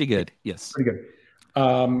 Pretty good. Yes. Pretty good.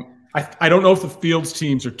 I don't know if the Fields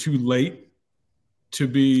teams are too late to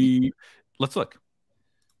be. Let's look.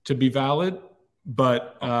 To be valid,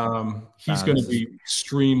 but he's going to be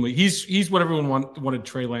extremely. He's what everyone wanted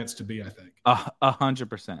Trey Lance to be. I think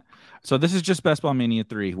 100%. So this is just Best Ball Mania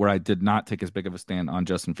 3, where I did not take as big of a stand on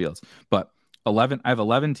Justin Fields, but 11. I have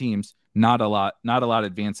 11 teams. Not a lot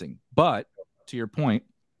advancing. But to your point,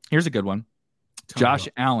 here's a good one. Josh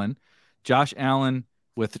Allen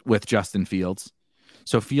with Justin Fields.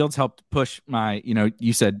 So Fields helped push my,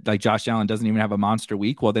 you said like Josh Allen doesn't even have a monster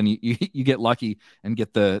week. Well, then you get lucky and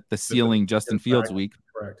get the ceiling Justin Fields week.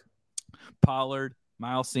 Correct. Pollard,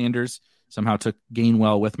 Miles Sanders somehow took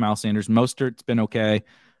Gainwell with Miles Sanders. Mostert's been okay.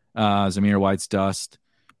 Zamir White's dust.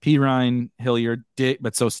 Ryan Hilliard,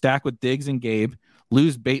 but so stack with Diggs and Gabe.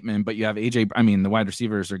 Lose Bateman, but you have AJ. I mean, the wide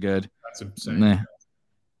receivers are good. That's insane.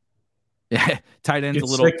 Yeah, tight end's a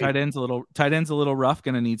little rough.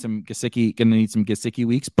 Gonna need some Gesicki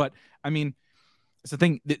weeks. But I mean, it's the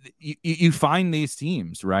thing. You find these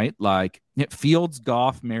teams, right? Like Fields,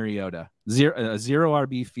 Goff, Mariota, zero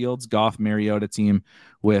RB Fields, Goff, Mariota team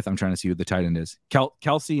with. I'm trying to see who the tight end is.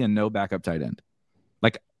 Kelsey and no backup tight end.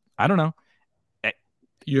 Like I don't know.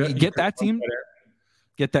 You get that team.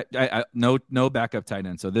 Get that no backup tight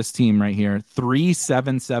end. So this team right here,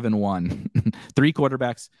 3-7-7-1, 3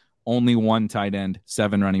 quarterbacks. Only 1 tight end,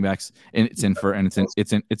 7 running backs, and it's in first. What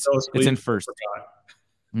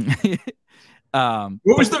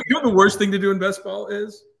was the worst thing to do in best ball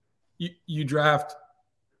is you draft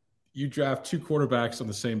 2 quarterbacks on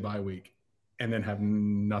the same bye week, and then have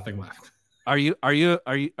nothing left. Are you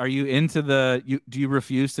into do you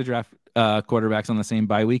refuse to draft quarterbacks on the same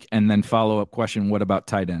bye week, and then follow up question? What about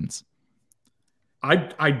tight ends?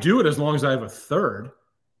 I do it as long as I have a third.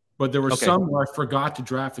 But there were some where I forgot to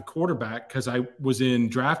draft the quarterback because I was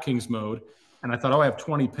in DraftKings mode and I thought, I have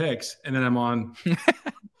 20 picks. And then I'm on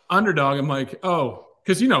Underdog. I'm like,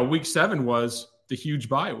 because, week 7 was the huge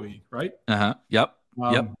bye week, right? Yep.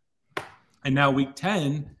 And now week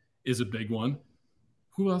 10 is a big one.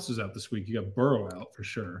 Who else is out this week? You got Burrow out for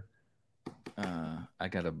sure. I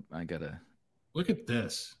gotta look at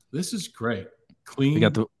this. This is great. Clean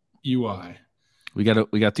UI. We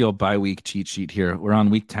got the old bye week cheat sheet here. We're on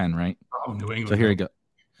week 10, right? Oh, New England. So here we go.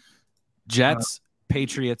 Jets,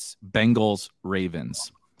 Patriots, Bengals,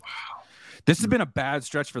 Ravens. Wow. This has been a bad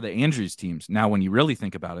stretch for the Andrews teams now when you really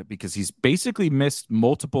think about it, because he's basically missed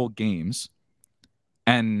multiple games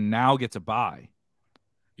and now gets a bye.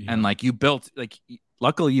 Yeah. And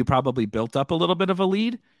luckily you probably built up a little bit of a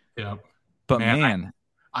lead. Yeah. But man,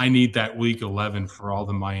 I need that week 11 for all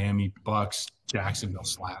the Miami Bucks, Jacksonville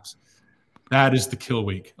slaps. That is the kill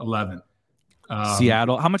week 11.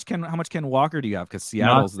 Seattle. How much Ken Walker do you have? Because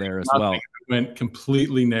Seattle's there as well. I went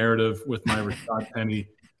completely narrative with my Rashad Penny.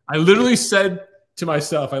 I literally said to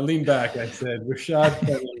myself, I leaned back. I said, Rashad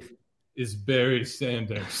Penny is Barry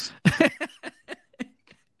Sanders.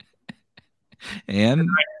 and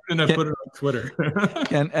I put it on Twitter.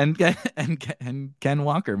 and Ken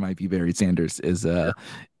Walker might be Barry Sanders is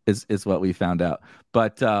what we found out.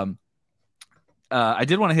 But I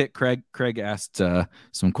did want to hit Craig. Craig asked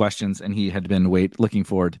some questions, and he had been looking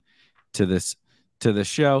forward to this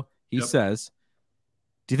show. He says,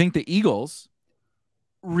 "Do you think the Eagles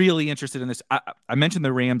really interested in this?" I mentioned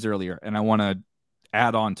the Rams earlier, and I want to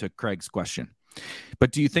add on to Craig's question.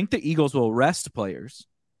 But do you think the Eagles will rest players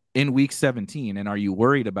in Week 17, and are you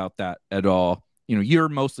worried about that at all? You're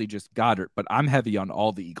mostly just Goddard, but I'm heavy on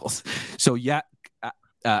all the Eagles. So yeah.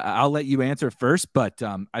 I'll let you answer first, but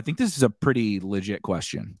I think this is a pretty legit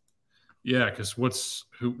question. Yeah, because what's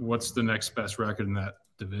the next best record in that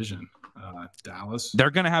division? Dallas.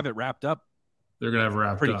 They're going to have it wrapped up. They're going to have it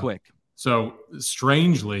wrapped pretty up quick. So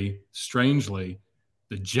strangely,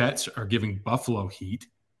 the Jets are giving Buffalo heat,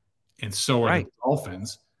 and so are the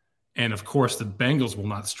Dolphins. And of course, the Bengals will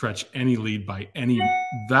not stretch any lead by any.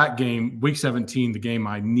 That game, Week 17, the game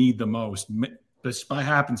I need the most. just by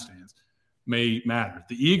happenstance, may matter.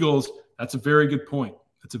 The Eagles, that's a very good point.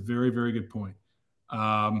 That's a very, very good point.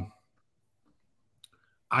 I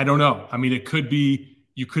don't know. I mean, you could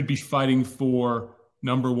be fighting for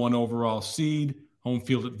number 1 overall seed, home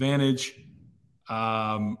field advantage.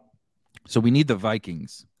 So we need the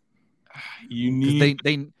Vikings. You need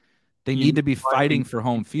they need to be fighting for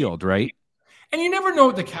home field, right? And you never know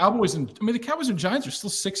what the Cowboys and Giants are still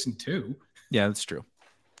 6-2. Yeah, that's true.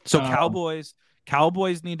 So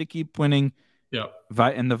Cowboys need to keep winning. Yeah.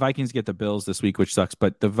 And the Vikings get the Bills this week, which sucks.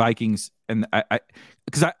 But the Vikings and I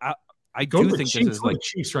do think Chiefs, this is like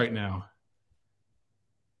Chiefs right now.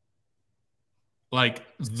 Like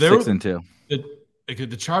they're 6-2.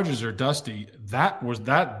 The Chargers are dusty.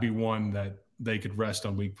 That'd be one that they could rest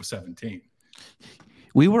on week 17.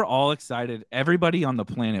 We were all excited. Everybody on the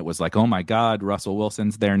planet was like, oh my God, Russell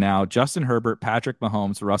Wilson's there now. Justin Herbert, Patrick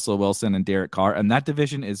Mahomes, Russell Wilson, and Derek Carr. And that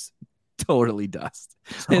division is totally dust.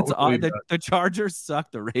 The Chargers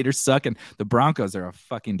suck, the Raiders suck, and the Broncos are a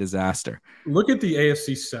fucking disaster. Look at the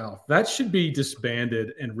AFC South. That should be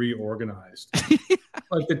disbanded and reorganized.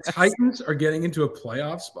 Like the Titans are getting into a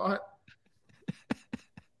playoff spot.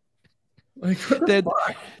 Like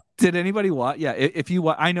did anybody watch? Yeah, if you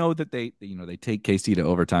I know that they take KC to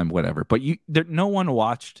overtime, whatever. But no one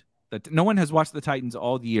watched that. No one has watched the Titans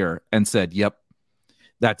all year and said, "Yep,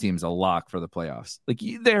 that team's a lock for the playoffs." Like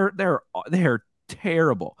they're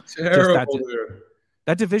terrible.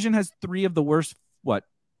 That division has 2 of the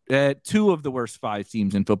worst 5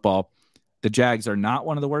 teams in football. The Jags are not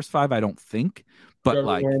one of the worst 5, I don't think. But Trevor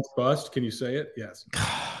like Lawrence bust, can you say it? Yes.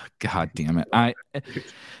 God damn it! I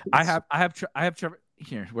have Trevor.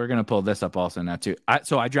 Here, we're gonna pull this up also now too.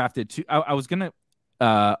 So I drafted 2. I was gonna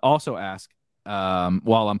also ask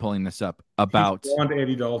while I'm pulling this up about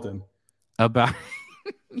Andy Dalton. About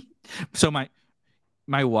so my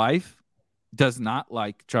wife does not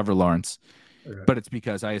like Trevor Lawrence, okay. But it's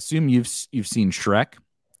because I assume you've seen Shrek.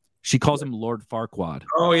 She calls him Lord Farquaad.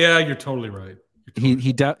 Oh yeah, you're totally right.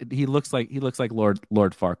 He looks like Lord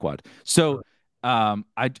Farquaad. So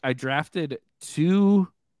I drafted 2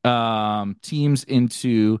 teams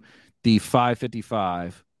into the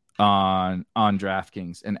 555 on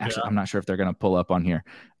DraftKings, and actually I'm not sure if they're going to pull up on here,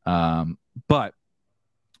 but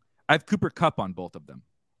I have Cooper Kupp on both of them.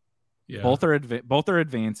 Yeah, both are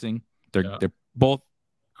advancing. They're both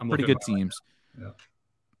pretty good teams. Yeah.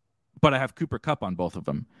 But I have Cooper Kupp on both of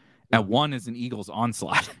them. And one is an Eagles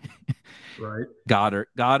onslaught. Right. Goddard,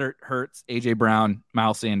 Hurts, AJ Brown,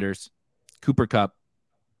 Miles Sanders, Cooper Kupp,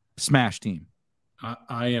 smash team.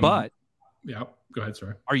 I am. But yeah, go ahead.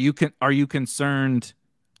 Sorry. Are you concerned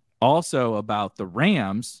also about the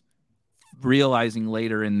Rams realizing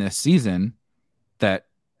later in this season that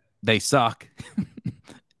they suck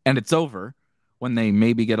and it's over when they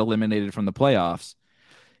maybe get eliminated from the playoffs?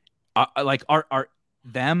 Are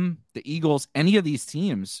them, the Eagles, any of these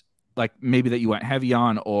teams, like maybe that you went heavy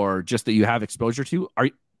on or just that you have exposure to, are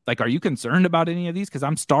you concerned about any of these? Because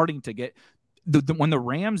I'm starting to get when the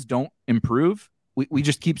Rams don't improve, we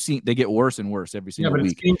just keep seeing they get worse and worse every single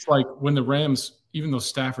week. It seems like when the Rams, even though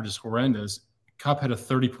Stafford is horrendous, Kupp had a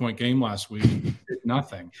 30-point game last week. Did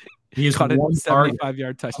nothing. He has caught a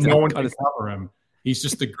 75-yard touchdown. No one can cover him. He's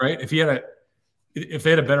just if they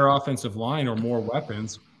had a better offensive line or more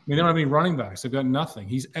weapons. I mean, they don't have any running backs. They've got nothing.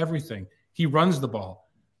 He's everything. He runs the ball.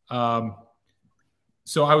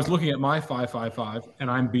 So I was looking at my 555,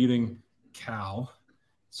 and I'm beating Cal.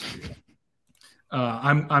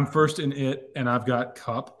 I'm first in it, and I've got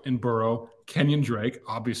Kupp and Burrow, Kenyon Drake,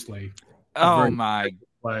 obviously. Oh my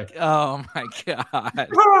God!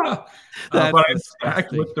 But I'm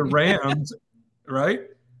stacked with the Rams, right?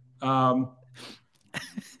 God.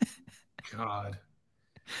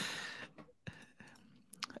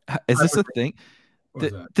 Is this a thing?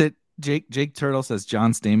 That Jake Turtle says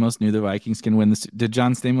John Stamos knew the Vikings can win this. Did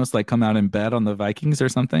John Stamos come out and bet on the Vikings or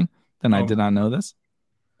something? Then I did not know this.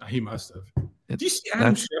 He must have. Did you see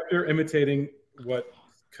Adam Schefter imitating what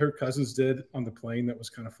Kirk Cousins did on the plane? That was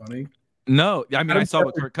kind of funny. No, I mean I saw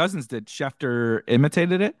what Kirk Cousins did. Schefter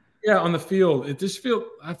imitated it. Yeah, on the field.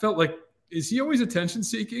 I felt like, is he always attention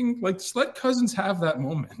seeking? Just let Cousins have that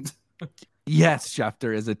moment. Yes,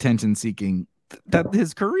 Schefter is attention seeking. That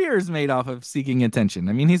his career is made off of seeking attention.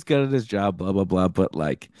 I mean, he's good at his job, blah blah blah. But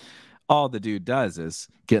all the dude does is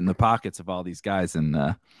get in the pockets of all these guys, and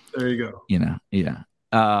there you go. Yeah.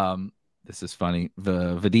 This is funny.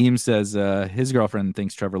 Vadim says his girlfriend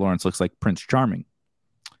thinks Trevor Lawrence looks like Prince Charming.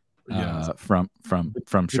 From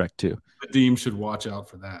Shrek 2. Vadim should watch out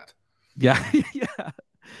for that. Yeah, yeah,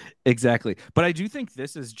 exactly. But I do think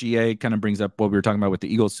this is GA kind of brings up what we were talking about with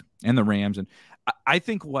the Eagles and the Rams, and I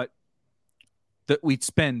think what that we'd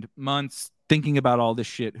spend months thinking about all this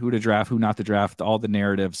shit, who to draft, who not to draft, all the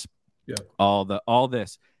narratives, all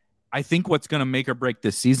this. I think what's going to make or break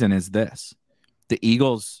this season is this: the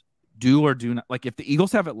Eagles do or do not. Like, if the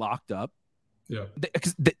Eagles have it locked up,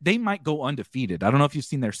 they might go undefeated. I don't know if you've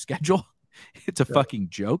seen their schedule. It's a fucking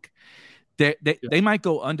joke. They might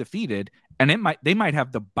go undefeated, and they might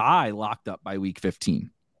have the bye locked up by week 15.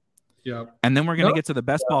 Yeah, and then we're going to get to the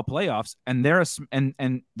best ball playoffs, and they're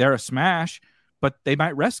a smash, but they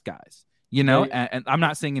might rest guys. And I'm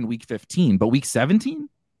not saying in week 15, but week 17,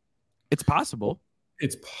 it's possible.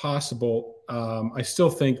 It's possible. I still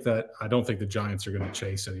think that I don't think the Giants are going to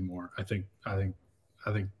chase anymore. I think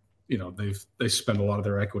they spend a lot of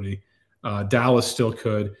their equity. Dallas still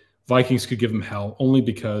could. Vikings could give them hell only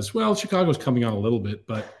because, well, Chicago's coming on a little bit,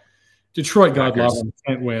 but Detroit, God love them,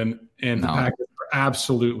 can't win. And the Packers are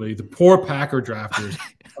absolutely, the poor Packer drafters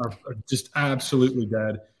are just absolutely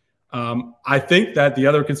dead. I think that the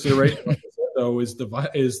other consideration, like I said, though, is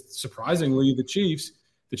surprisingly the Chiefs.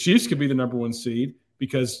 The Chiefs could be the number 1 seed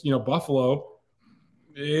because, Buffalo,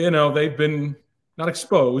 they've been not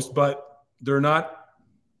exposed, but they're not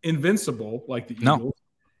invincible like the Eagles.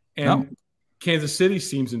 And Kansas City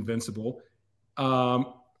seems invincible.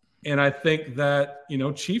 And I think that,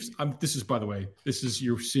 Chiefs, this is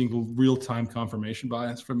you're seeing real-time confirmation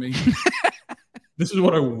bias from me. This is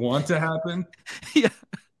what I want to happen. Yeah.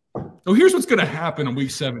 So here's what's going to happen in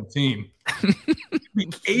week 17. It'll be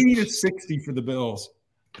 80-60 for the Bills.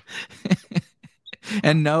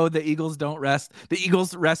 And no, the Eagles don't rest. The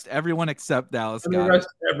Eagles rest everyone except Dallas Goedert. They rest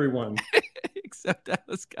everyone. Except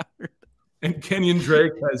Dallas Goedert. And Kenyon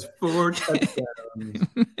Drake has 4 touchdowns.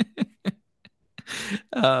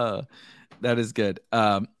 That is good.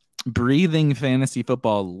 Breathing fantasy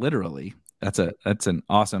football, literally. That's an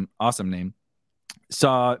awesome name.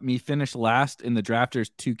 Saw me finish last in the Drafters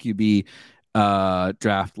 2QB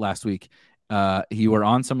draft last week. You were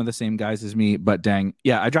on some of the same guys as me, but dang,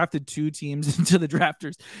 yeah, I drafted 2 teams into the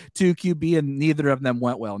Drafters 2QB, and neither of them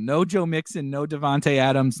went well. No Joe Mixon, no Devontae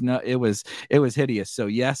Adams. No, it was hideous. So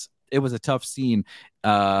yes, it was a tough scene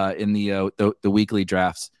in the weekly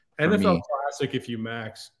drafts. NFL Classic, if you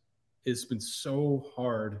max, it's been so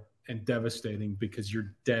hard and devastating because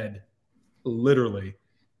you're dead, literally.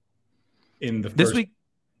 In the first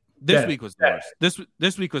this week was the worst.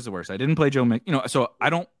 This week was the worst. I didn't play Joe Mixon. So I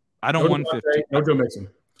don't 150. No Joe Mixon.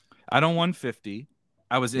 I don't 150.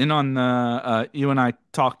 I was in on the you and I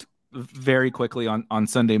talked very quickly on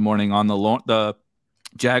Sunday morning on the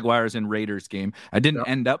Jaguars and Raiders game. I didn't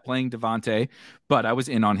end up playing Devontae, but I was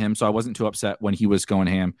in on him, so I wasn't too upset when he was going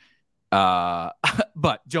ham.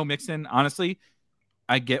 But Joe Mixon, honestly,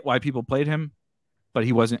 I get why people played him, but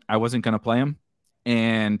I wasn't going to play him.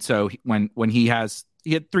 And so when he had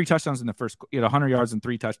 3 touchdowns in the first, he had 100 yards and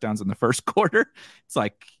 3 touchdowns in the first quarter. It's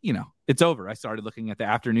like, it's over. I started looking at the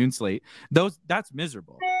afternoon slate. That's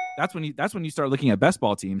miserable. That's when you start looking at best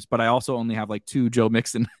ball teams. But I also only have like 2 Joe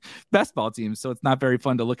Mixon best ball teams, so it's not very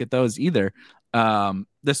fun to look at those either.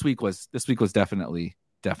 This week was definitely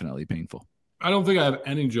painful. I don't think I have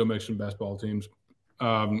any Joe Mixon best ball teams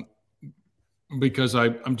because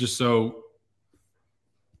I'm just so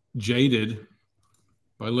jaded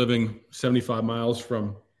by living 75 miles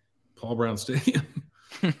from Paul Brown Stadium.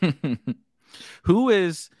 Who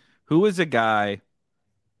is a guy,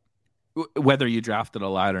 whether you drafted a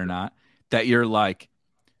lot or not, that you're like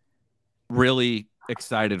really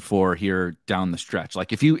excited for here down the stretch?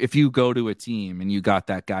 Like if you go to a team and you got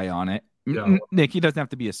that guy on it, Nick, he doesn't have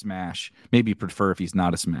to be a smash. Maybe prefer if he's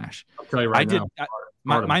not a smash. I'll tell you right now.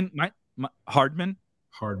 Mine Hardman.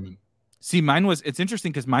 See, mine was. It's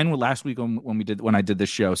interesting because mine was last week when I did this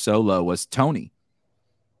show solo was Tony.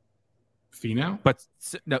 Finau? But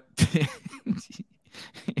no.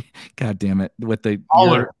 God damn it! With the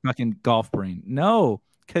fucking golf brain. No,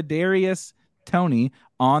 Kadarius Toney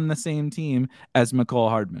on the same team as McCole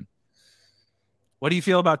Hardman. What do you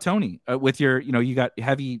feel about Tony with your? You got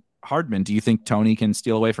heavy Hardman. Do you think Tony can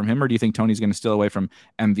steal away from him, or do you think Tony's going to steal away from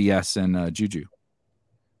MVS and Juju?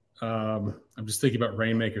 I'm just thinking about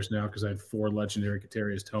Rainmakers now because I had 4 legendary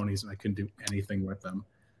Kadarius Tonys and I couldn't do anything with them.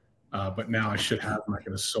 But now I should have them. I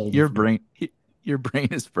could have sold your brain. Your brain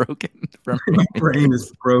is broken. My brain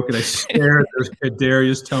is broken. I stare at those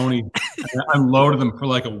Kadarius Toney. I unloaded them for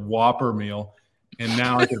like a Whopper meal, and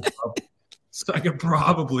now I could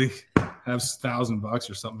probably have $1,000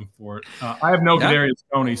 or something for it. I have no Kadarius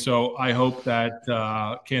Toney, so I hope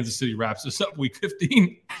that Kansas City wraps this up week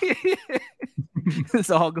 15. This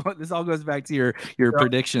all goes back to your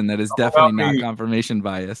prediction that is definitely not confirmation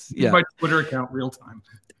bias. Yeah, my Twitter account real time.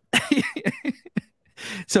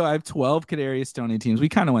 So I have 12 Kadarius Toney teams. We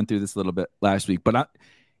kind of went through this a little bit last week, but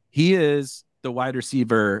he is the wide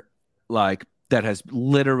receiver like that has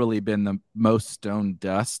literally been the most stone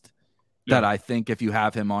dust that I think if you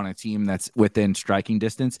have him on a team that's within striking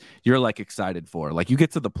distance, you're like excited for. Like you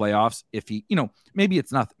get to the playoffs, if he, maybe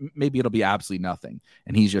it's not, maybe it'll be absolutely nothing,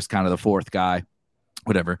 and he's just kind of the fourth guy,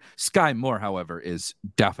 whatever. Sky Moore, however, is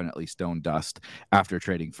definitely stone dust after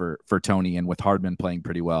trading for Toney, and with Hardman playing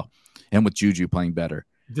pretty well and with Juju playing better.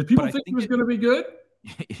 Did people think he was going to be good?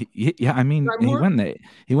 Yeah, I mean, he won the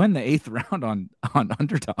 8th round on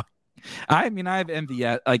Underdog. I mean, I have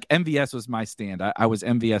MVS. Like MVS was my stand. I was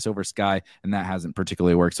MVS over Sky, and that hasn't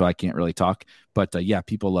particularly worked, so I can't really talk. But yeah,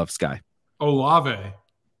 people love Sky. Olave,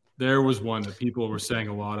 there was one that people were saying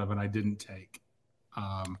a lot of, and I didn't take.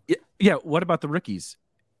 Yeah. What about the rookies?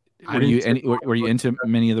 Were you into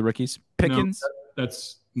many of the rookies? Pickens? No,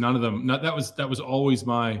 that's none of them. That was always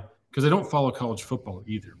my, because I don't follow college football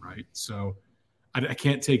either, right? So I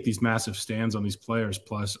can't take these massive stands on these players.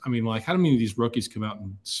 Plus, I mean, like, how many of these rookies come out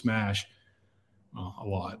and smash? Well, a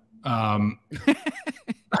lot.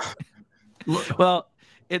 Well,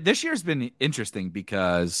 this year's been interesting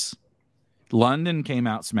because London came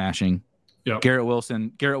out smashing. Yep. Garrett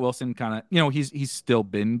Wilson kind of, he's still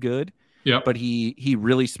been good. Yeah. But he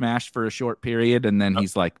really smashed for a short period, and then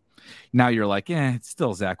he's like, now you're like, it's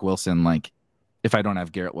still Zach Wilson. Like, if I don't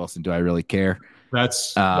have Garrett Wilson, do I really care?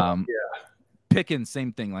 That's Pickens,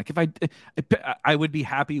 same thing. Like if I would be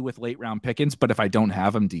happy with late round Pickens, but if I don't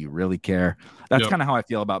have him, do you really care? That's kind of how I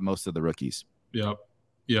feel about most of the rookies. Yep.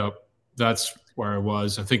 That's where I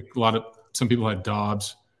was. I think some people had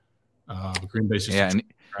Dobbs. Green Bay's just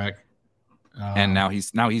track. And now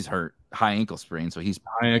he's hurt, high ankle sprain. So he's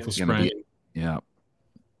high ankle sprain. Yeah.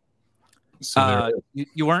 So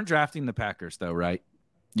you weren't drafting the Packers though, right?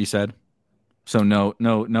 You said. So no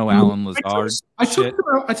Allen Lazard. I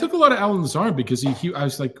took a lot of Allen Lazard because I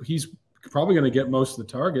was like, he's probably going to get most of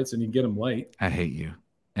the targets, and you get him late. I hate you.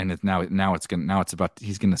 And he's going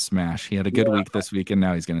to smash. He had a good week this week, and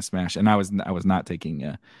now he's going to smash. And I was not taking.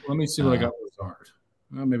 Let me see what I got with Lazard.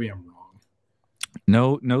 Maybe I'm wrong.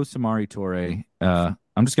 No Samari Toure.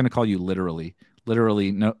 I'm just going to call you literally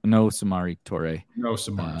no Samari Toure. No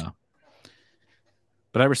Samari.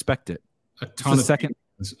 But I respect it. A ton of second.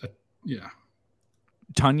 Yeah.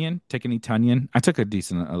 Tunyon, take any Tunyon? I took a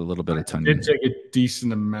little bit of Tunyon. I did take a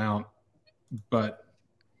decent amount, but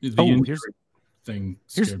the thing.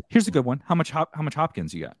 Here's a good one. How much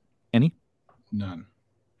Hopkins you got? Any? None.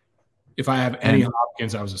 If I have any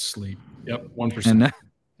Hopkins, I was asleep. Yep, 1%.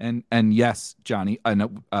 And yes, Johnny, I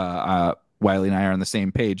know Wiley and I are on the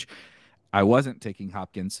same page. I wasn't taking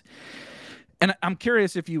Hopkins. And I'm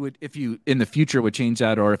curious if you in the future would change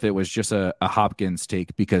that, or if it was just a Hopkins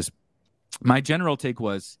take, because my general take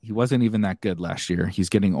was he wasn't even that good last year. He's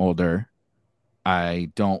getting older. I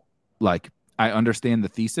understand the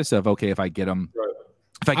thesis of, okay, if I get him,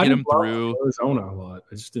 through Arizona a lot.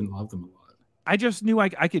 I just didn't love them a lot. I just knew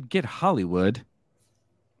I could get Hollywood,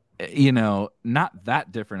 not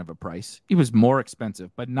that different of a price. He was more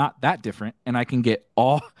expensive, but not that different. And I can get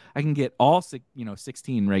all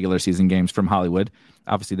 16 regular season games from Hollywood.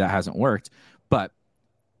 Obviously that hasn't worked, but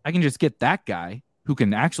I can just get that guy who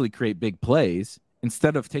can actually create big plays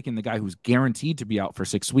instead of taking the guy who's guaranteed to be out for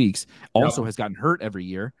 6 weeks, also has gotten hurt every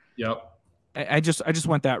year. Yep. I just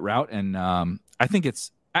went that route. And I think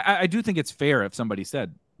I do think it's fair if somebody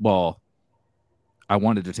said, well, I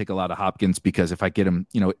wanted to take a lot of Hopkins because if I get him,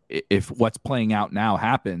 if what's playing out now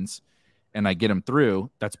happens and I get him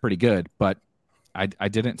through, that's pretty good. But I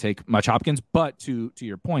didn't take much Hopkins. But to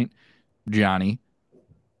your point, Johnny,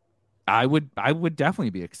 I would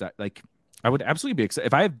definitely be excited. Like, I would absolutely be excited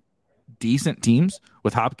if I have decent teams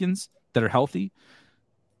with Hopkins that are healthy.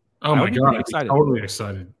 Oh my God, I'm totally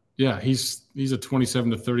excited. Yeah, he's a 27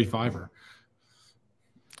 to 35er.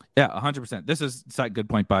 Yeah, 100%. This is a good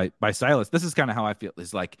point by Silas. This is kind of how I feel.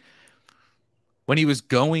 Is like when he was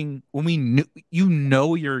going, when we knew,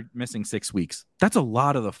 you're missing 6 weeks. That's a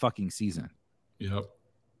lot of the fucking season. Yep.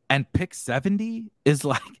 And pick 70 is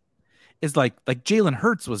like Jalen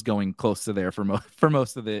Hurts was going close to there for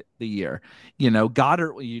most of the year.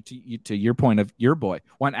 Goddard, to your point of your boy,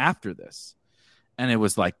 went after this. And it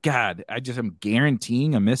was like, God, I just am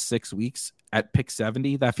guaranteeing a miss 6 weeks at pick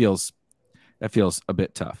 70. That feels a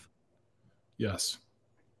bit tough. Yes.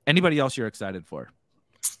 Anybody else you're excited for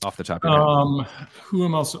off the top of your head? Who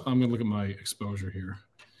am else? I'm going to look at my exposure here.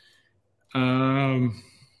 I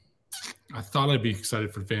thought I'd be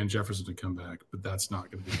excited for Van Jefferson to come back, but that's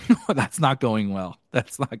not going to be. That's not going well.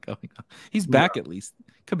 He's back at least.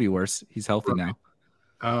 Could be worse. He's healthy now.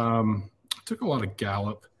 I took a lot of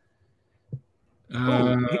Gallup.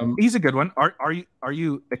 He's a good one. Are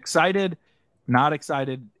you excited, not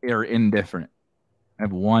excited, or indifferent? I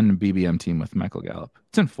have one BBM team with Michael Gallup.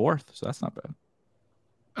 It's in 4th, so that's not bad.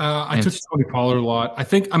 I took Tony Pollard a lot. I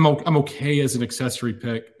think I'm okay as an accessory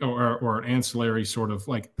pick or an ancillary sort of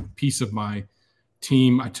like piece of my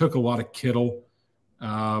team. I took a lot of Kittle.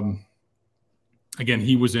 Again,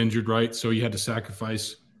 he was injured, right? So you had to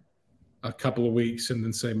sacrifice a couple of weeks and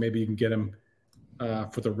then say maybe you can get him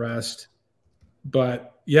for the rest.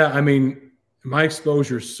 But yeah, I mean, my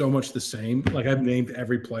exposure is so much the same. Like I've named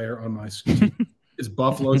every player on my team. It's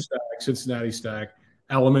Buffalo stack, Cincinnati stack,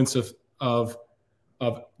 elements of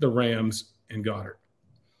the Rams and Goddard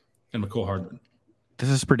and McCole Hardman. This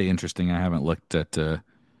is pretty interesting. I haven't looked at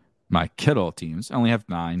my Kittle teams. I only have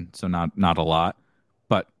 9, so not a lot.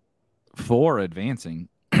 But 4 advancing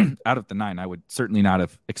out of the 9, I would certainly not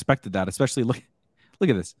have expected that. Especially look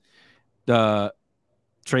at this. The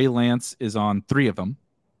Trey Lance is on 3 of them.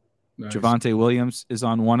 Nice. Javonte Williams is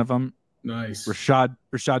on 1 of them. Nice.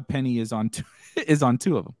 Rashad Penny is on 2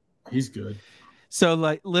 of them. He's good. So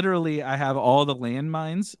like literally, I have all the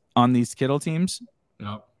landmines on these Kittle teams.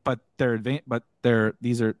 Yep. But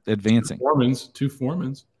these are advancing. 2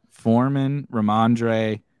 Foremans. Foreman,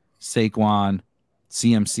 Ramondre, Saquon,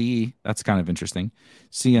 CMC. That's kind of interesting.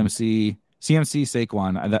 CMC,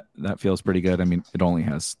 Saquon. That feels pretty good. I mean, it only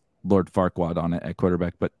has Lord Farquaad on it at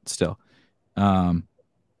quarterback, but still. Trying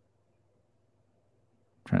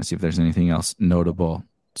to see if there's anything else notable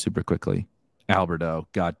super quickly. Alberto.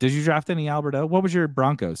 God, did you draft any Alberto? What was your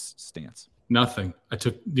Broncos stance? Nothing. I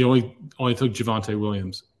took only took Javonte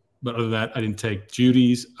Williams, but other than that, I didn't take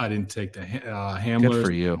Judy's. I didn't take the Hamlers. Good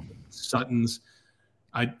for you. Suttons.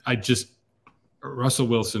 I just Russell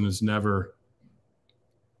Wilson is never.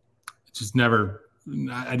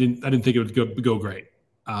 I didn't think it would go great.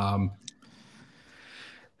 Well,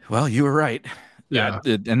 you were right. Yeah,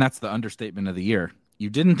 and that's the understatement of the year. You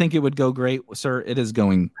didn't think it would go great, sir. It is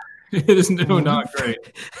going. It is not great.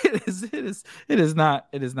 It is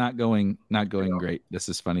not going great. This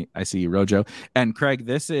is funny. I see you, Rojo. And Craig,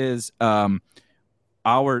 this is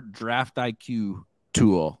our draft IQ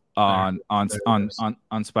tool on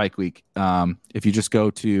Spike Week. If you just go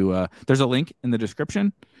to there's a link in the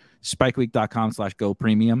description, spikeweek.com/go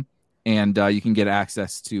premium, and you can get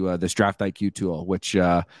access to this draft IQ tool, which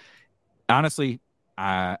honestly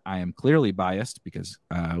I am clearly biased because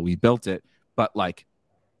we built it, but like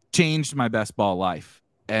changed my best ball life.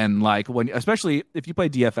 And like especially if you play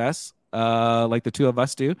DFS like the two of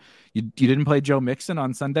us do, you didn't play Joe Mixon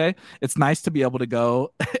on Sunday. It's nice to be able to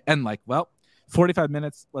go and 45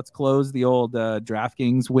 minutes. Let's close the old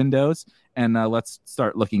DraftKings windows and let's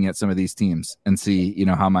start looking at some of these teams and see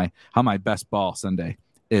how my best ball Sunday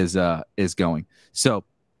is going. So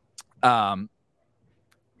been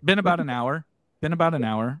about an hour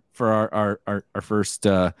for our first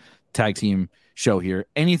tag team show here.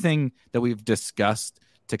 Anything that we've discussed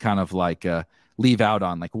to kind of leave out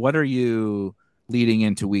on, what are you leading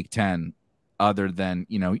into week 10 other than,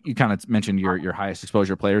 you kind of mentioned your highest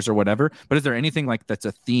exposure players or whatever, but is there anything that's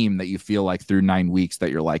a theme that you feel like through 9 weeks that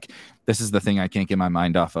you're like, this is the thing I can't get my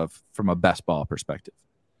mind off of from a best ball perspective?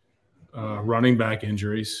 Running back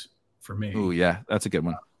injuries for me. Oh yeah. That's a good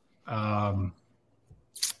one.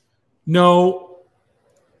 No,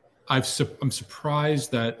 I'm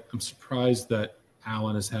surprised that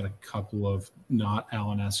Allen has had a couple of not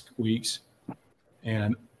Allen-esque weeks.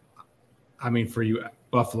 And I mean, for you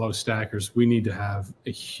Buffalo stackers, we need to have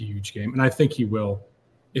a huge game. And I think he will.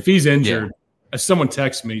 If he's injured, as someone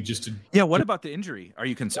texts me just to. Yeah. What about the injury? Are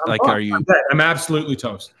you concerned? I'm absolutely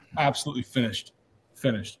toast. Absolutely finished.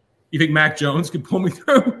 You think Mac Jones could pull me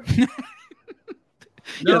through?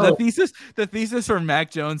 No. Yeah, the thesis for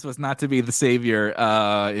Mac Jones was not to be the savior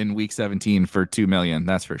in week 17 for $2 million.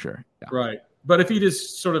 That's for sure. Yeah. Right. But if he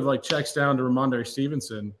just sort of checks down to Ramondre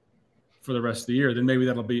Stevenson for the rest of the year, then maybe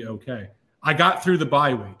that'll be okay. I got through the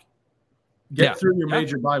bye week. Get through your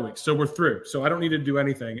major bye week. So we're through. So I don't need to do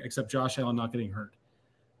anything except Josh Allen not getting hurt.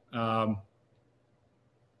 And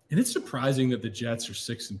it's surprising that the Jets are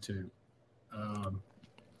 6-2.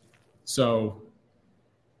 So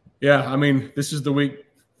yeah, I mean, this is the week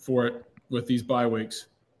for it with these bye weeks.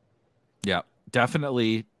 Yeah,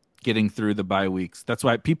 definitely getting through the bye weeks. That's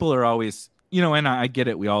why people are always, and I get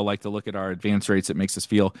it. We all like to look at our advance rates. It makes us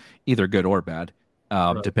feel either good or bad,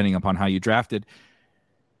 right, depending upon how you drafted.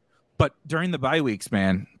 But during the bye weeks,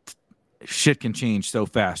 man, shit can change so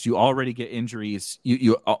fast. You already get injuries.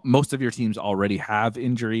 You most of your teams already have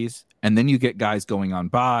injuries, and then you get guys going on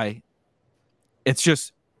bye. It's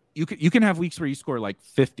just you can have weeks where you score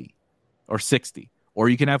 50 or 60 Or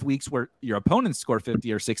you can have weeks where your opponents score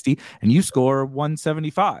 50 or 60 and you score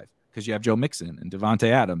 175 because you have Joe Mixon and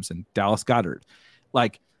Devontae Adams and Dallas Goedert.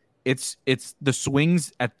 Like, it's the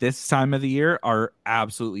swings at this time of the year are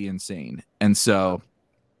absolutely insane. And so,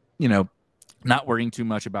 not worrying too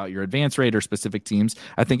much about your advance rate or specific teams,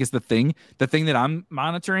 I think is the thing. The thing that I'm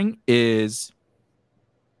monitoring is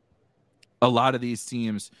a lot of these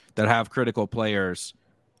teams that have critical players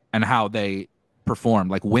and how they perform,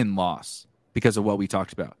 like win-loss, because of what we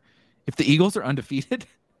talked about. If the Eagles are undefeated,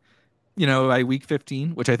 by week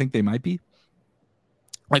 15, which I think they might be,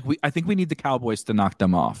 I think we need the Cowboys to knock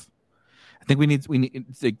them off. I think we need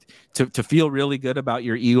to feel really good about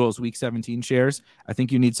your Eagles week 17 shares. I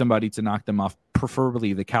think you need somebody to knock them off,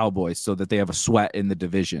 preferably the Cowboys, so that they have a sweat in the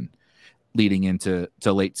division leading into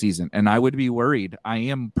late season. And I would be worried. I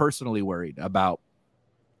am personally worried about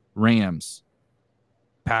Rams,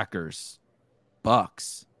 Packers,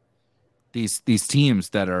 Bucks, these teams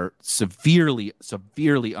that are severely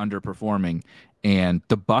underperforming. And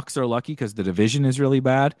the Bucks are lucky because the division is really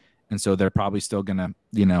bad. And so they're probably still going to,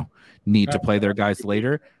 need to play their guys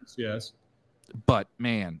later. Yes. But,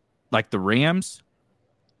 man, like the Rams,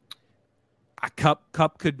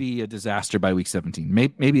 Cup could be a disaster by week 17.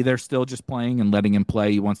 Maybe they're still just playing and letting him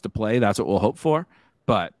play. He wants to play. That's what we'll hope for.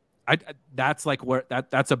 But that's like where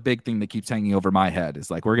that's a big thing that keeps hanging over my head is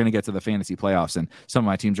like we're going to get to the fantasy playoffs and some of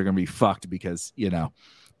my teams are going to be fucked because,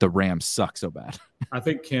 the Rams suck so bad. I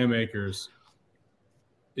think Cam Akers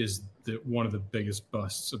is one of the biggest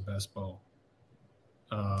busts of best ball.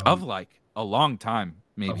 Of like a long time,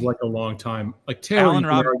 maybe. Of like a long time. Like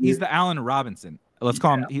Taylor, he's the Allen Robinson. Let's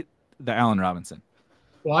call him the Allen Robinson.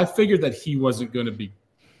 Well, I figured that he wasn't going to be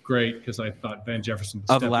great because I thought Van Jefferson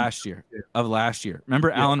of last year.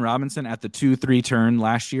 Remember Allen Robinson at the 2-3 turn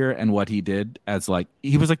last year and what he did as like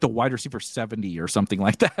he was like the wide receiver 70 or something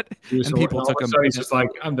like that. And people took him. So he's just like,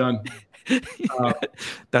 I'm done.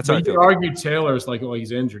 That's how you could argue Taylor's like, well,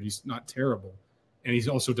 he's injured. He's not terrible, and he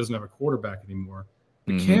also doesn't have a quarterback anymore.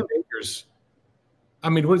 But Cam Akers, I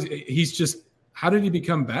mean, he's just? How did he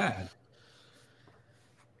become bad?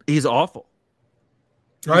 He's awful.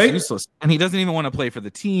 Right? He's useless. And he doesn't even want to play for the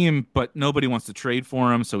team, but nobody wants to trade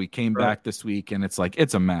for him. So he came back this week, and it's like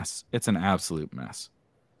it's a mess. It's an absolute mess.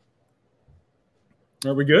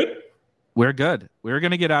 Are we good? We're good. We're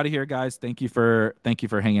gonna get out of here, guys. Thank you for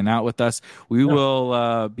hanging out with us. We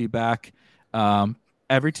will be back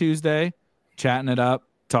every Tuesday, chatting it up,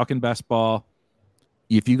 talking best ball.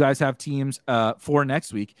 If you guys have teams for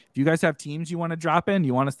next week, if you guys have teams you want to drop in,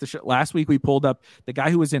 you want us to last week we pulled up the guy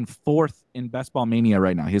who was in 4th in Best Ball Mania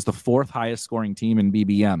right now. He's the 4th highest scoring team in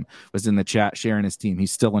BBM, was in the chat sharing his team.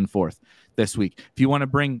 He's still in 4th this week. If you want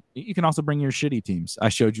to you can also bring your shitty teams. I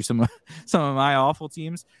showed you some of my awful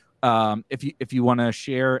teams. If you want to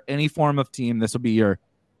share any form of team, this will be your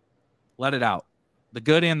let it out, the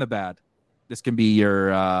good and the bad. This can be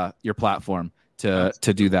your platform to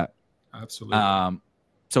do that. Absolutely.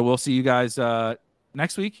 So we'll see you guys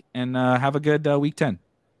next week and have a good week 10.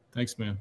 Thanks, man.